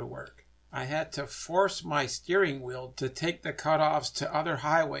want to go to work. I had to force my steering wheel to take the cutoffs to other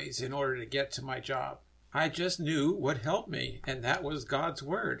highways in order to get to my job. I just knew what helped me, and that was God's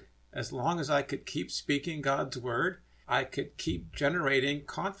Word. As long as I could keep speaking God's Word, I could keep generating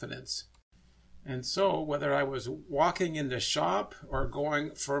confidence. And so, whether I was walking in the shop or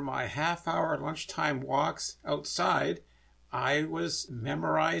going for my half-hour lunchtime walks outside, I was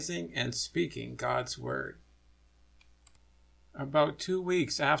memorizing and speaking God's Word. About 2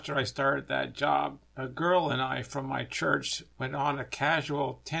 weeks after I started that job, a girl and I from my church went on a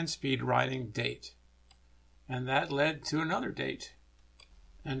casual 10-speed riding date. And that led to another date.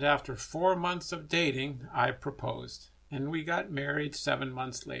 And after 4 months of dating, I proposed. And we got married 7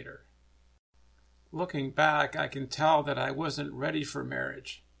 months later. Looking back, I can tell that I wasn't ready for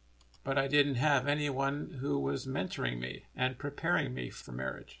marriage. But I didn't have anyone who was mentoring me and preparing me for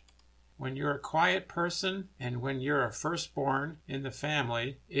marriage. When you're a quiet person and when you're a firstborn in the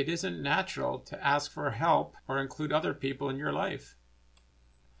family, it isn't natural to ask for help or include other people in your life.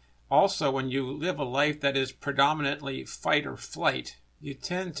 Also, when you live a life that is predominantly fight or flight, you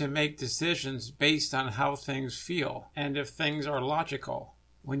tend to make decisions based on how things feel and if things are logical.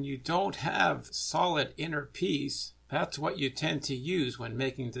 When you don't have solid inner peace, that's what you tend to use when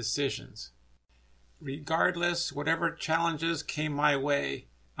making decisions. Regardless, whatever challenges came my way,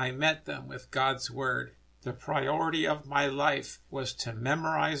 I met them with God's Word. The priority of my life was to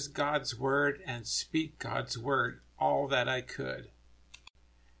memorize God's Word and speak God's Word all that I could.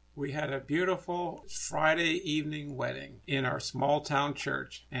 We had a beautiful Friday evening wedding in our small town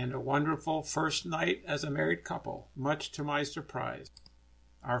church and a wonderful first night as a married couple, much to my surprise.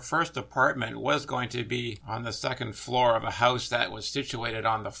 Our first apartment was going to be on the second floor of a house that was situated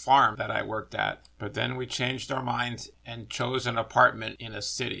on the farm that I worked at, but then we changed our minds and chose an apartment in a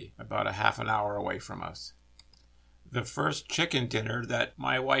city about a half an hour away from us. The first chicken dinner that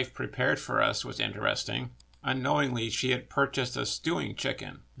my wife prepared for us was interesting. Unknowingly, she had purchased a stewing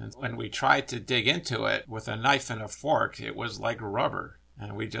chicken, and when we tried to dig into it with a knife and a fork, it was like rubber,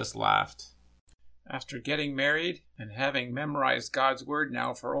 and we just laughed. After getting married and having memorized God's Word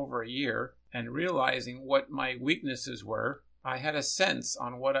now for over a year and realizing what my weaknesses were, I had a sense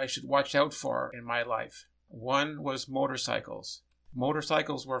on what I should watch out for in my life. One was motorcycles.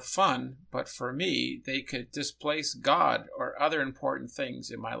 Motorcycles were fun, but for me, they could displace God or other important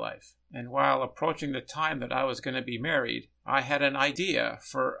things in my life. And while approaching the time that I was going to be married, I had an idea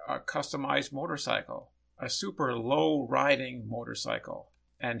for a customized motorcycle, a super low-riding motorcycle.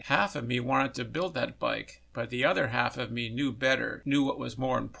 And half of me wanted to build that bike, but the other half of me knew better, knew what was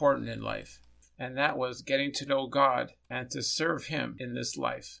more important in life. And that was getting to know God and to serve Him in this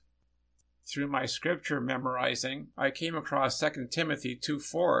life. Through my scripture memorizing, I came across 2 Timothy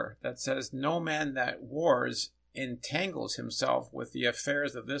 2:4 that says, "No man that wars entangles himself with the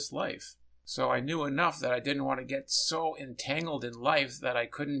affairs of this life." So I knew enough that I didn't want to get so entangled in life that I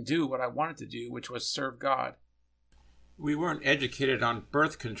couldn't do what I wanted to do, which was serve God. We weren't educated on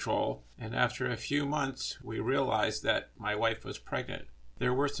birth control, and after a few months, we realized that my wife was pregnant.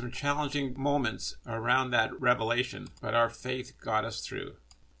 There were some challenging moments around that revelation, but our faith got us through.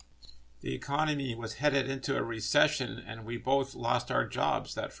 The economy was headed into a recession, and we both lost our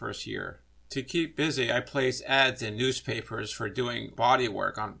jobs that first year. To keep busy, I placed ads in newspapers for doing body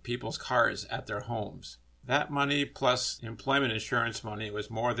work on people's cars at their homes. That money plus employment insurance money was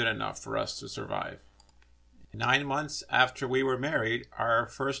more than enough for us to survive. 9 months after we were married, our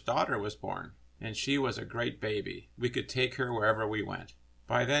first daughter was born, and she was a great baby. We could take her wherever we went.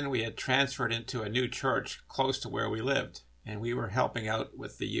 By then, we had transferred into a new church close to where we lived, and we were helping out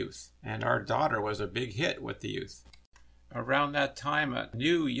with the youth. And our daughter was a big hit with the youth. Around that time, a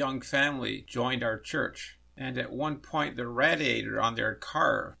new young family joined our church, and at one point the radiator on their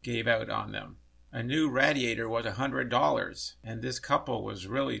car gave out on them. A new radiator was $100, and this couple was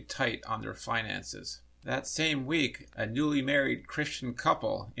really tight on their finances. That same week, a newly married Christian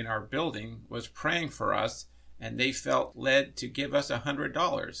couple in our building was praying for us, and they felt led to give us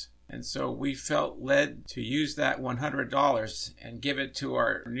 $100. And so we felt led to use that $100 and give it to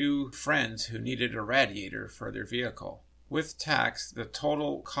our new friends who needed a radiator for their vehicle. With tax, the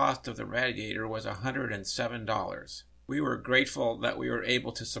total cost of the radiator was $107. We were grateful that we were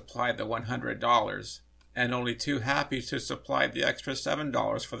able to supply the $100 and only too happy to supply the extra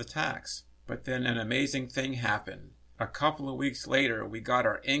 $7 for the tax. But then an amazing thing happened. A couple of weeks later, we got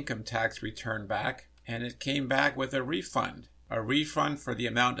our income tax return back, and it came back with a refund for the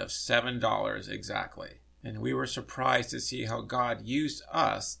amount of $7 exactly. And we were surprised to see how God used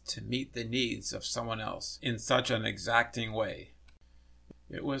us to meet the needs of someone else in such an exacting way.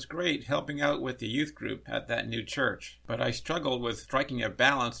 It was great helping out with the youth group at that new church, but I struggled with striking a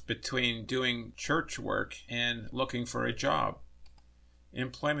balance between doing church work and looking for a job.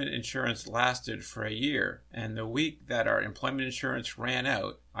 Employment insurance lasted for a year, and the week that our employment insurance ran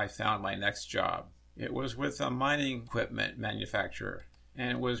out, I found my next job. It was with a mining equipment manufacturer, and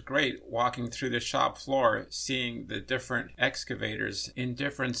it was great walking through the shop floor seeing the different excavators in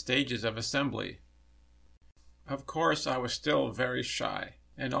different stages of assembly. Of course, I was still very shy,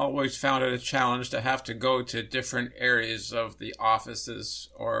 and always found it a challenge to have to go to different areas of the offices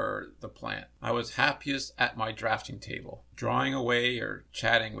or the plant. I was happiest at my drafting table, drawing away or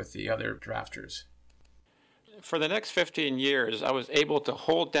chatting with the other drafters. For the next 15 years, I was able to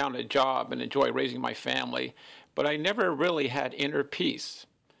hold down a job and enjoy raising my family, but I never really had inner peace.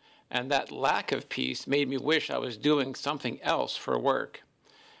 And that lack of peace made me wish I was doing something else for work.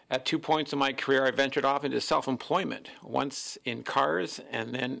 At 2 points in my career, I ventured off into self-employment, once in cars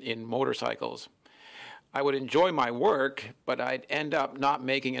and then in motorcycles. I would enjoy my work, but I'd end up not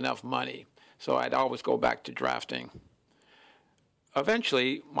making enough money, so I'd always go back to drafting.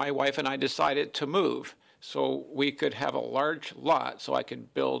 Eventually, my wife and I decided to move so we could have a large lot so I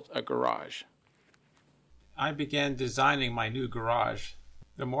could build a garage. I began designing my new garage.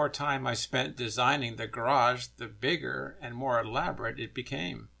 The more time I spent designing the garage, the bigger and more elaborate it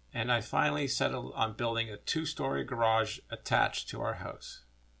became. And I finally settled on building a 2-story garage attached to our house.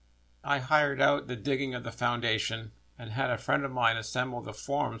 I hired out the digging of the foundation and had a friend of mine assemble the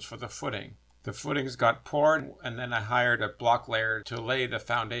forms for the footing. The footings got poured, and then I hired a block layer to lay the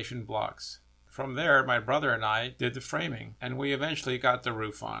foundation blocks. From there, my brother and I did the framing, and we eventually got the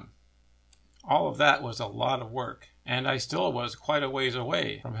roof on. All of that was a lot of work, and I still was quite a ways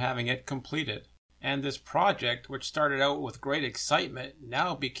away from having it completed. And this project, which started out with great excitement,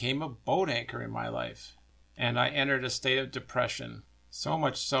 now became a boat anchor in my life. And I entered a state of depression, so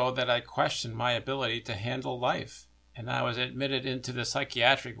much so that I questioned my ability to handle life. And I was admitted into the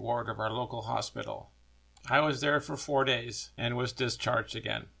psychiatric ward of our local hospital. I was there for 4 days and was discharged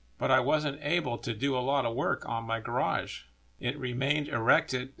again. But I wasn't able to do a lot of work on my garage. It remained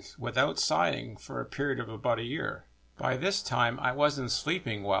erected without siding for a period of about a year. By this time, I wasn't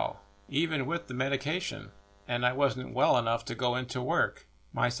sleeping well, even with the medication, and I wasn't well enough to go into work.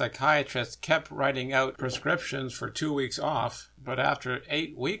 My psychiatrist kept writing out prescriptions for 2 weeks off, but after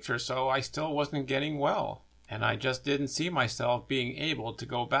 8 weeks or so, I still wasn't getting well, and I just didn't see myself being able to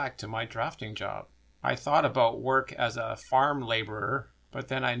go back to my drafting job. I thought about work as a farm laborer, but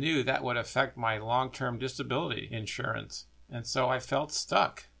then I knew that would affect my long-term disability insurance, and so I felt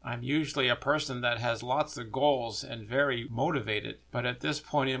stuck. I'm usually a person that has lots of goals and very motivated, but at this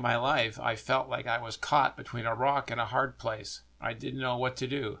point in my life, I felt like I was caught between a rock and a hard place. I didn't know what to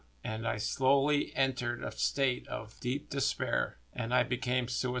do, and I slowly entered a state of deep despair, and I became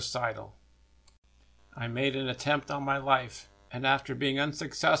suicidal. I made an attempt on my life, and after being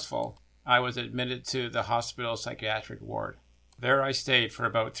unsuccessful, I was admitted to the hospital psychiatric ward. There I stayed for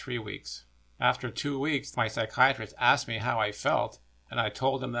about 3 weeks. After 2 weeks, my psychiatrist asked me how I felt, and I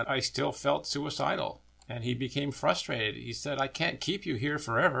told him that I still felt suicidal. And he became frustrated. He said, "I can't keep you here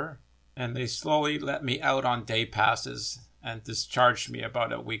forever." And they slowly let me out on day passes and discharged me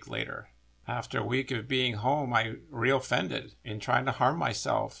about a week later. After a week of being home, I reoffended in trying to harm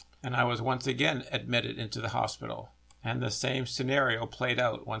myself. and I was once again admitted into the hospital. And the same scenario played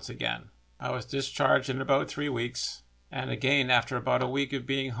out once again. I was discharged in about 3 weeks, and again after about a week of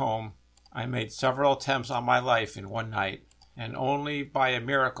being home, I made several attempts on my life in one night, and only by a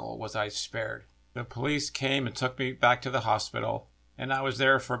miracle was I spared. The police came and took me back to the hospital, and I was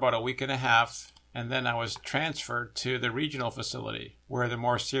there for about a week and a half, and then I was transferred to the regional facility, where the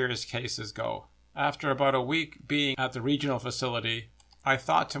more serious cases go. After about a week being at the regional facility, I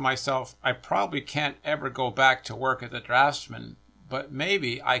thought to myself, I probably can't ever go back to work as a draftsman, but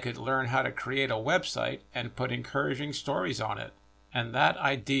maybe I could learn how to create a website and put encouraging stories on it. And that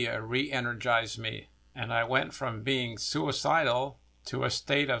idea re-energized me, and I went from being suicidal to a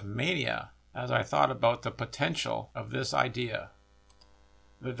state of mania as I thought about the potential of this idea.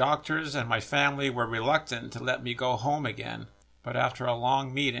 The doctors and my family were reluctant to let me go home again, but after a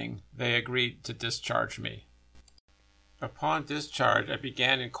long meeting, they agreed to discharge me. Upon discharge, I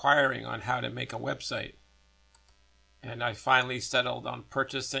began inquiring on how to make a website, and I finally settled on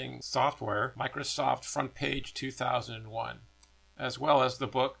purchasing software, Microsoft FrontPage 2001, as well as the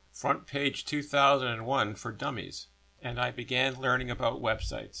book FrontPage 2001 for Dummies, and I began learning about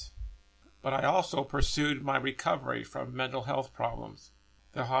websites. But I also pursued my recovery from mental health problems.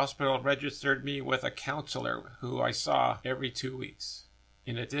 The hospital registered me with a counselor who I saw every 2 weeks.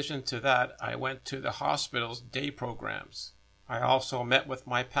 In addition to that, I went to the hospital's day programs. I also met with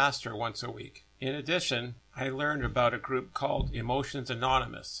my pastor once a week. In addition, I learned about a group called Emotions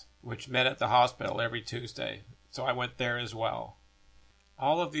Anonymous, which met at the hospital every Tuesday, so I went there as well.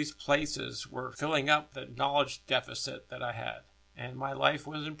 All of these places were filling up the knowledge deficit that I had, and my life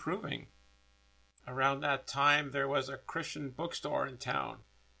was improving. Around that time, there was a Christian bookstore in town,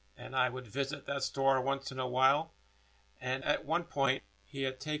 and I would visit that store once in a while, and at one point, he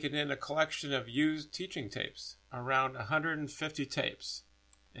had taken in a collection of used teaching tapes, around 150 tapes,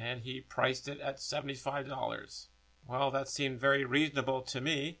 and he priced it at $75. Well, that seemed very reasonable to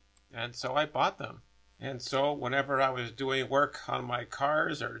me, and so I bought them. And so whenever I was doing work on my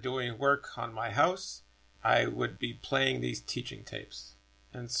cars or doing work on my house, I would be playing these teaching tapes.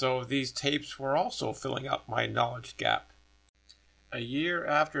 And so these tapes were also filling up my knowledge gap. A year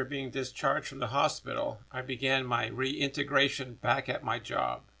after being discharged from the hospital, I began my reintegration back at my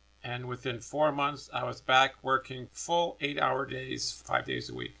job. And within 4 months, I was back working full 8-hour days, 5 days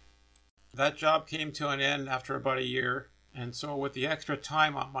a week. That job came to an end after about a year, and so with the extra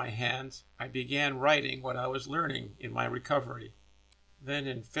time on my hands, I began writing what I was learning in my recovery. Then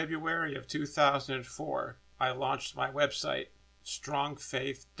in February of 2004, I launched my website,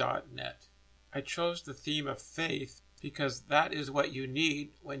 strongfaith.net. I chose the theme of faith because that is what you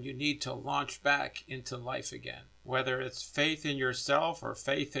need when you need to launch back into life again. Whether it's faith in yourself or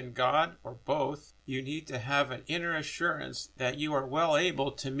faith in God or both, you need to have an inner assurance that you are well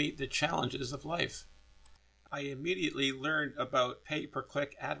able to meet the challenges of life. I immediately learned about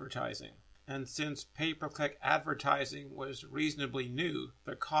pay-per-click advertising. And since pay-per-click advertising was reasonably new,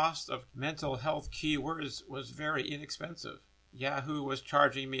 the cost of mental health keywords was very inexpensive. Yahoo was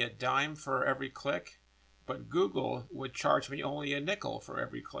charging me a dime for every click, but Google would charge me only a nickel for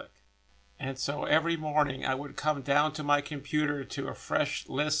every click. And so every morning I would come down to my computer to a fresh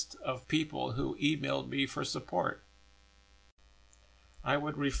list of people who emailed me for support. I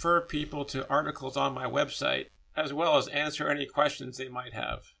would refer people to articles on my website, as well as answer any questions they might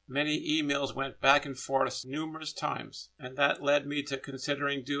have. Many emails went back and forth numerous times, and that led me to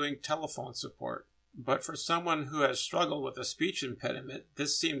considering doing telephone support. But for someone who has struggled with a speech impediment,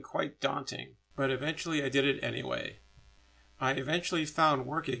 this seemed quite daunting, but eventually I did it anyway. I eventually found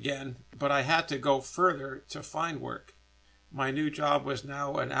work again, but I had to go further to find work. My new job was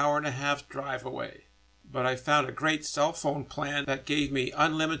now an 1.5-hour drive away, but I found a great cell phone plan that gave me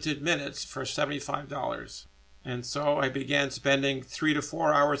unlimited minutes for $75. And so I began spending 3 to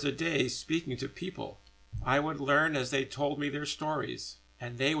 4 hours a day speaking to people. I would learn as they told me their stories,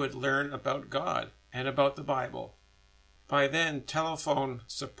 and they would learn about God and about the Bible. By then, telephone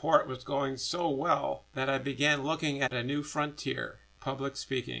support was going so well that I began looking at a new frontier, public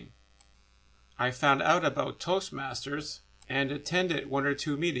speaking. I found out about Toastmasters and attended 1 or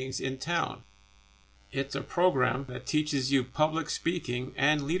 2 meetings in town. It's a program that teaches you public speaking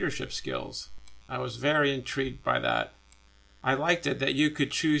and leadership skills. I was very intrigued by that. I liked it that you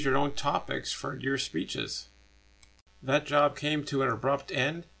could choose your own topics for your speeches. That job came to an abrupt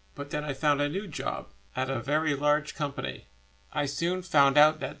end, but then I found a new job at a very large company. I soon found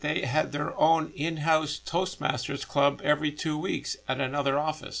out that they had their own in-house Toastmasters club every 2 weeks at another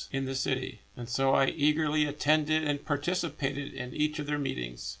office in the city, and so I eagerly attended and participated in each of their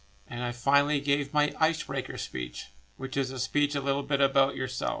meetings. And I finally gave my icebreaker speech, which is a speech a little bit about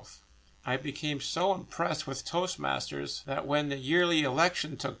yourself. I became so impressed with Toastmasters that when the yearly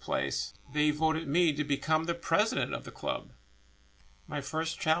election took place, they voted me to become the president of the club. My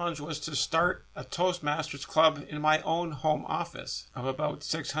first challenge was to start a Toastmasters club in my own home office of about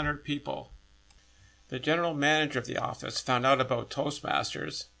 600 people. The general manager of the office found out about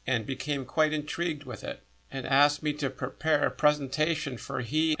Toastmasters and became quite intrigued with it, and asked me to prepare a presentation for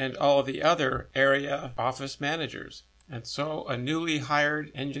he and all of the other area office managers. And so a newly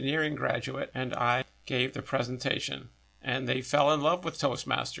hired engineering graduate and I gave the presentation, and they fell in love with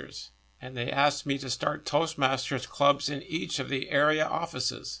Toastmasters, and they asked me to start Toastmasters clubs in each of the area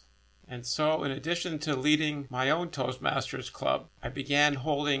offices. And so in addition to leading my own Toastmasters club, I began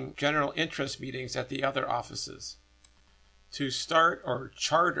holding general interest meetings at the other offices. To start or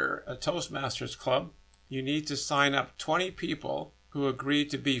charter a Toastmasters club, you need to sign up 20 people who agree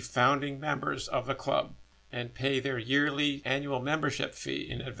to be founding members of the club and pay their yearly annual membership fee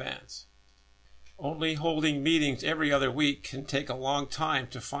in advance. Only holding meetings every other week can take a long time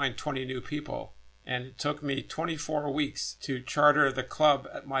to find 20 new people, and it took me 24 weeks to charter the club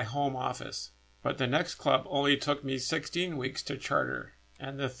at my home office. But the next club only took me 16 weeks to charter,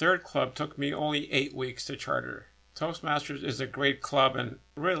 and the third club took me only 8 weeks to charter. Toastmasters is a great club and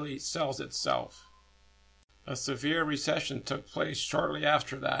really sells itself. A severe recession took place shortly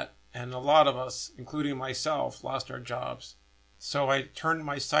after that, and a lot of us, including myself, lost our jobs. So I turned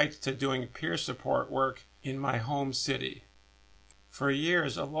my sights to doing peer support work in my home city. For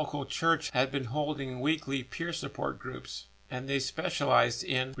years, a local church had been holding weekly peer support groups, and they specialized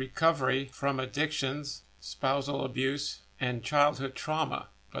in recovery from addictions, spousal abuse, and childhood trauma.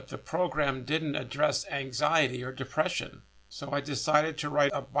 But the program didn't address anxiety or depression. So I decided to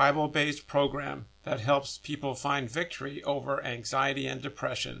write a Bible-based program that helps people find victory over anxiety and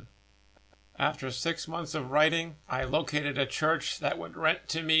depression. After 6 months of writing, I located a church that would rent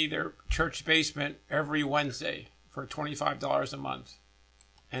to me their church basement every Wednesday for $25 a month.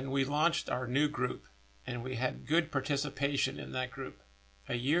 And we launched our new group, and we had good participation in that group.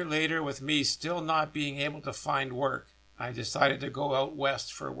 A year later, with me still not being able to find work, I decided to go out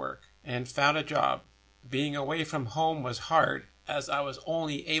west for work and found a job. Being away from home was hard, as I was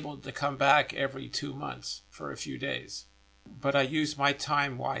only able to come back every 2 months for a few days. But I used my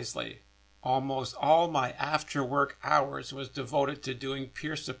time wisely. Almost all my after-work hours was devoted to doing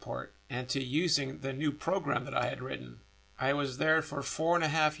peer support and to using the new program that I had written. I was there for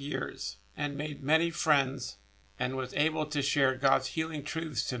 4.5 years and made many friends and was able to share God's healing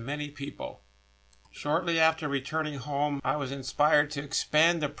truths to many people. Shortly after returning home, I was inspired to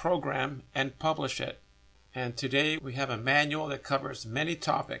expand the program and publish it. And today we have a manual that covers many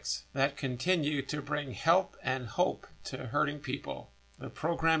topics that continue to bring help and hope to hurting people. The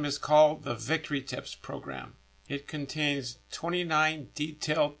program is called the Victory Tips Program. It contains 29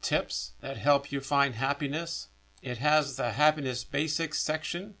 detailed tips that help you find happiness. It has the Happiness Basics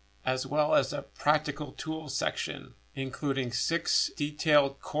section, as well as a Practical Tools section, including 6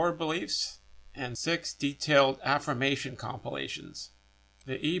 detailed core beliefs and 6 detailed affirmation compilations.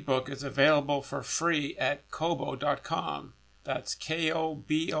 The ebook is available for free at kobo.com. That's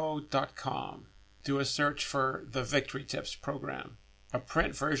KOBO.com. Do a search for the Victory Tips Program. A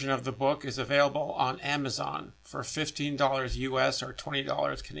print version of the book is available on Amazon for $15 US or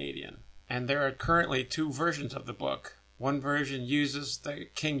 $20 Canadian. And there are currently 2 versions of the book. One version uses the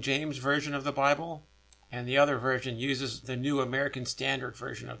King James Version of the Bible, and the other version uses the New American Standard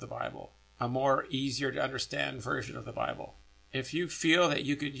Version of the Bible, a more easier to understand version of the Bible. If you feel that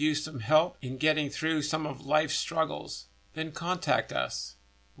you could use some help in getting through some of life's struggles, then contact us.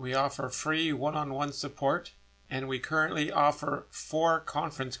 We offer free one-on-one support, and we currently offer 4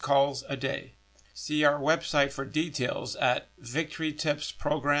 conference calls a day. See our website for details at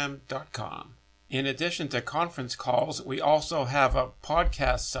victorytipsprogram.com. In addition to conference calls, we also have a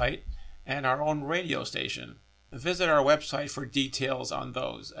podcast site and our own radio station. Visit our website for details on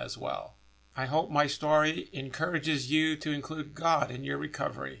those as well. I hope my story encourages you to include God in your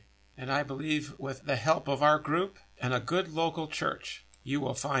recovery, and I believe with the help of our group and a good local church, you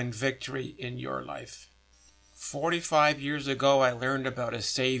will find victory in your life. 45 years ago, I learned about a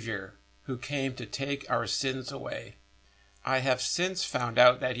Savior who came to take our sins away. I have since found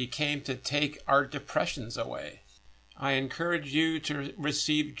out that he came to take our depressions away. I encourage you to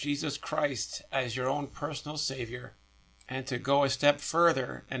receive Jesus Christ as your own personal Savior and to go a step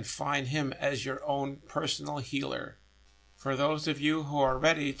further and find him as your own personal healer. For those of you who are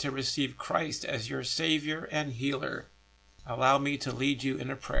ready to receive Christ as your Savior and healer, allow me to lead you in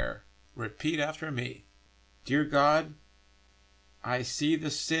a prayer. Repeat after me. Dear God, I see the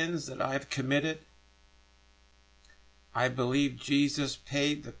sins that I have committed. I believe Jesus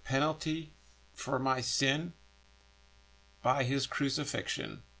paid the penalty for my sin by his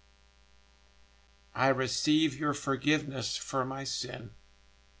crucifixion. I receive your forgiveness for my sin,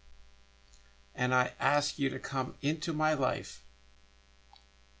 and I ask you to come into my life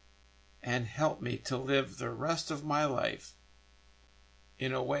and help me to live the rest of my life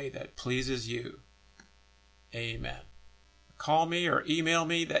in a way that pleases you. Amen. Call me or email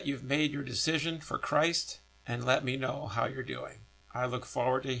me that you've made your decision for Christ and let me know how you're doing. I look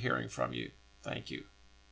forward to hearing from you. Thank you.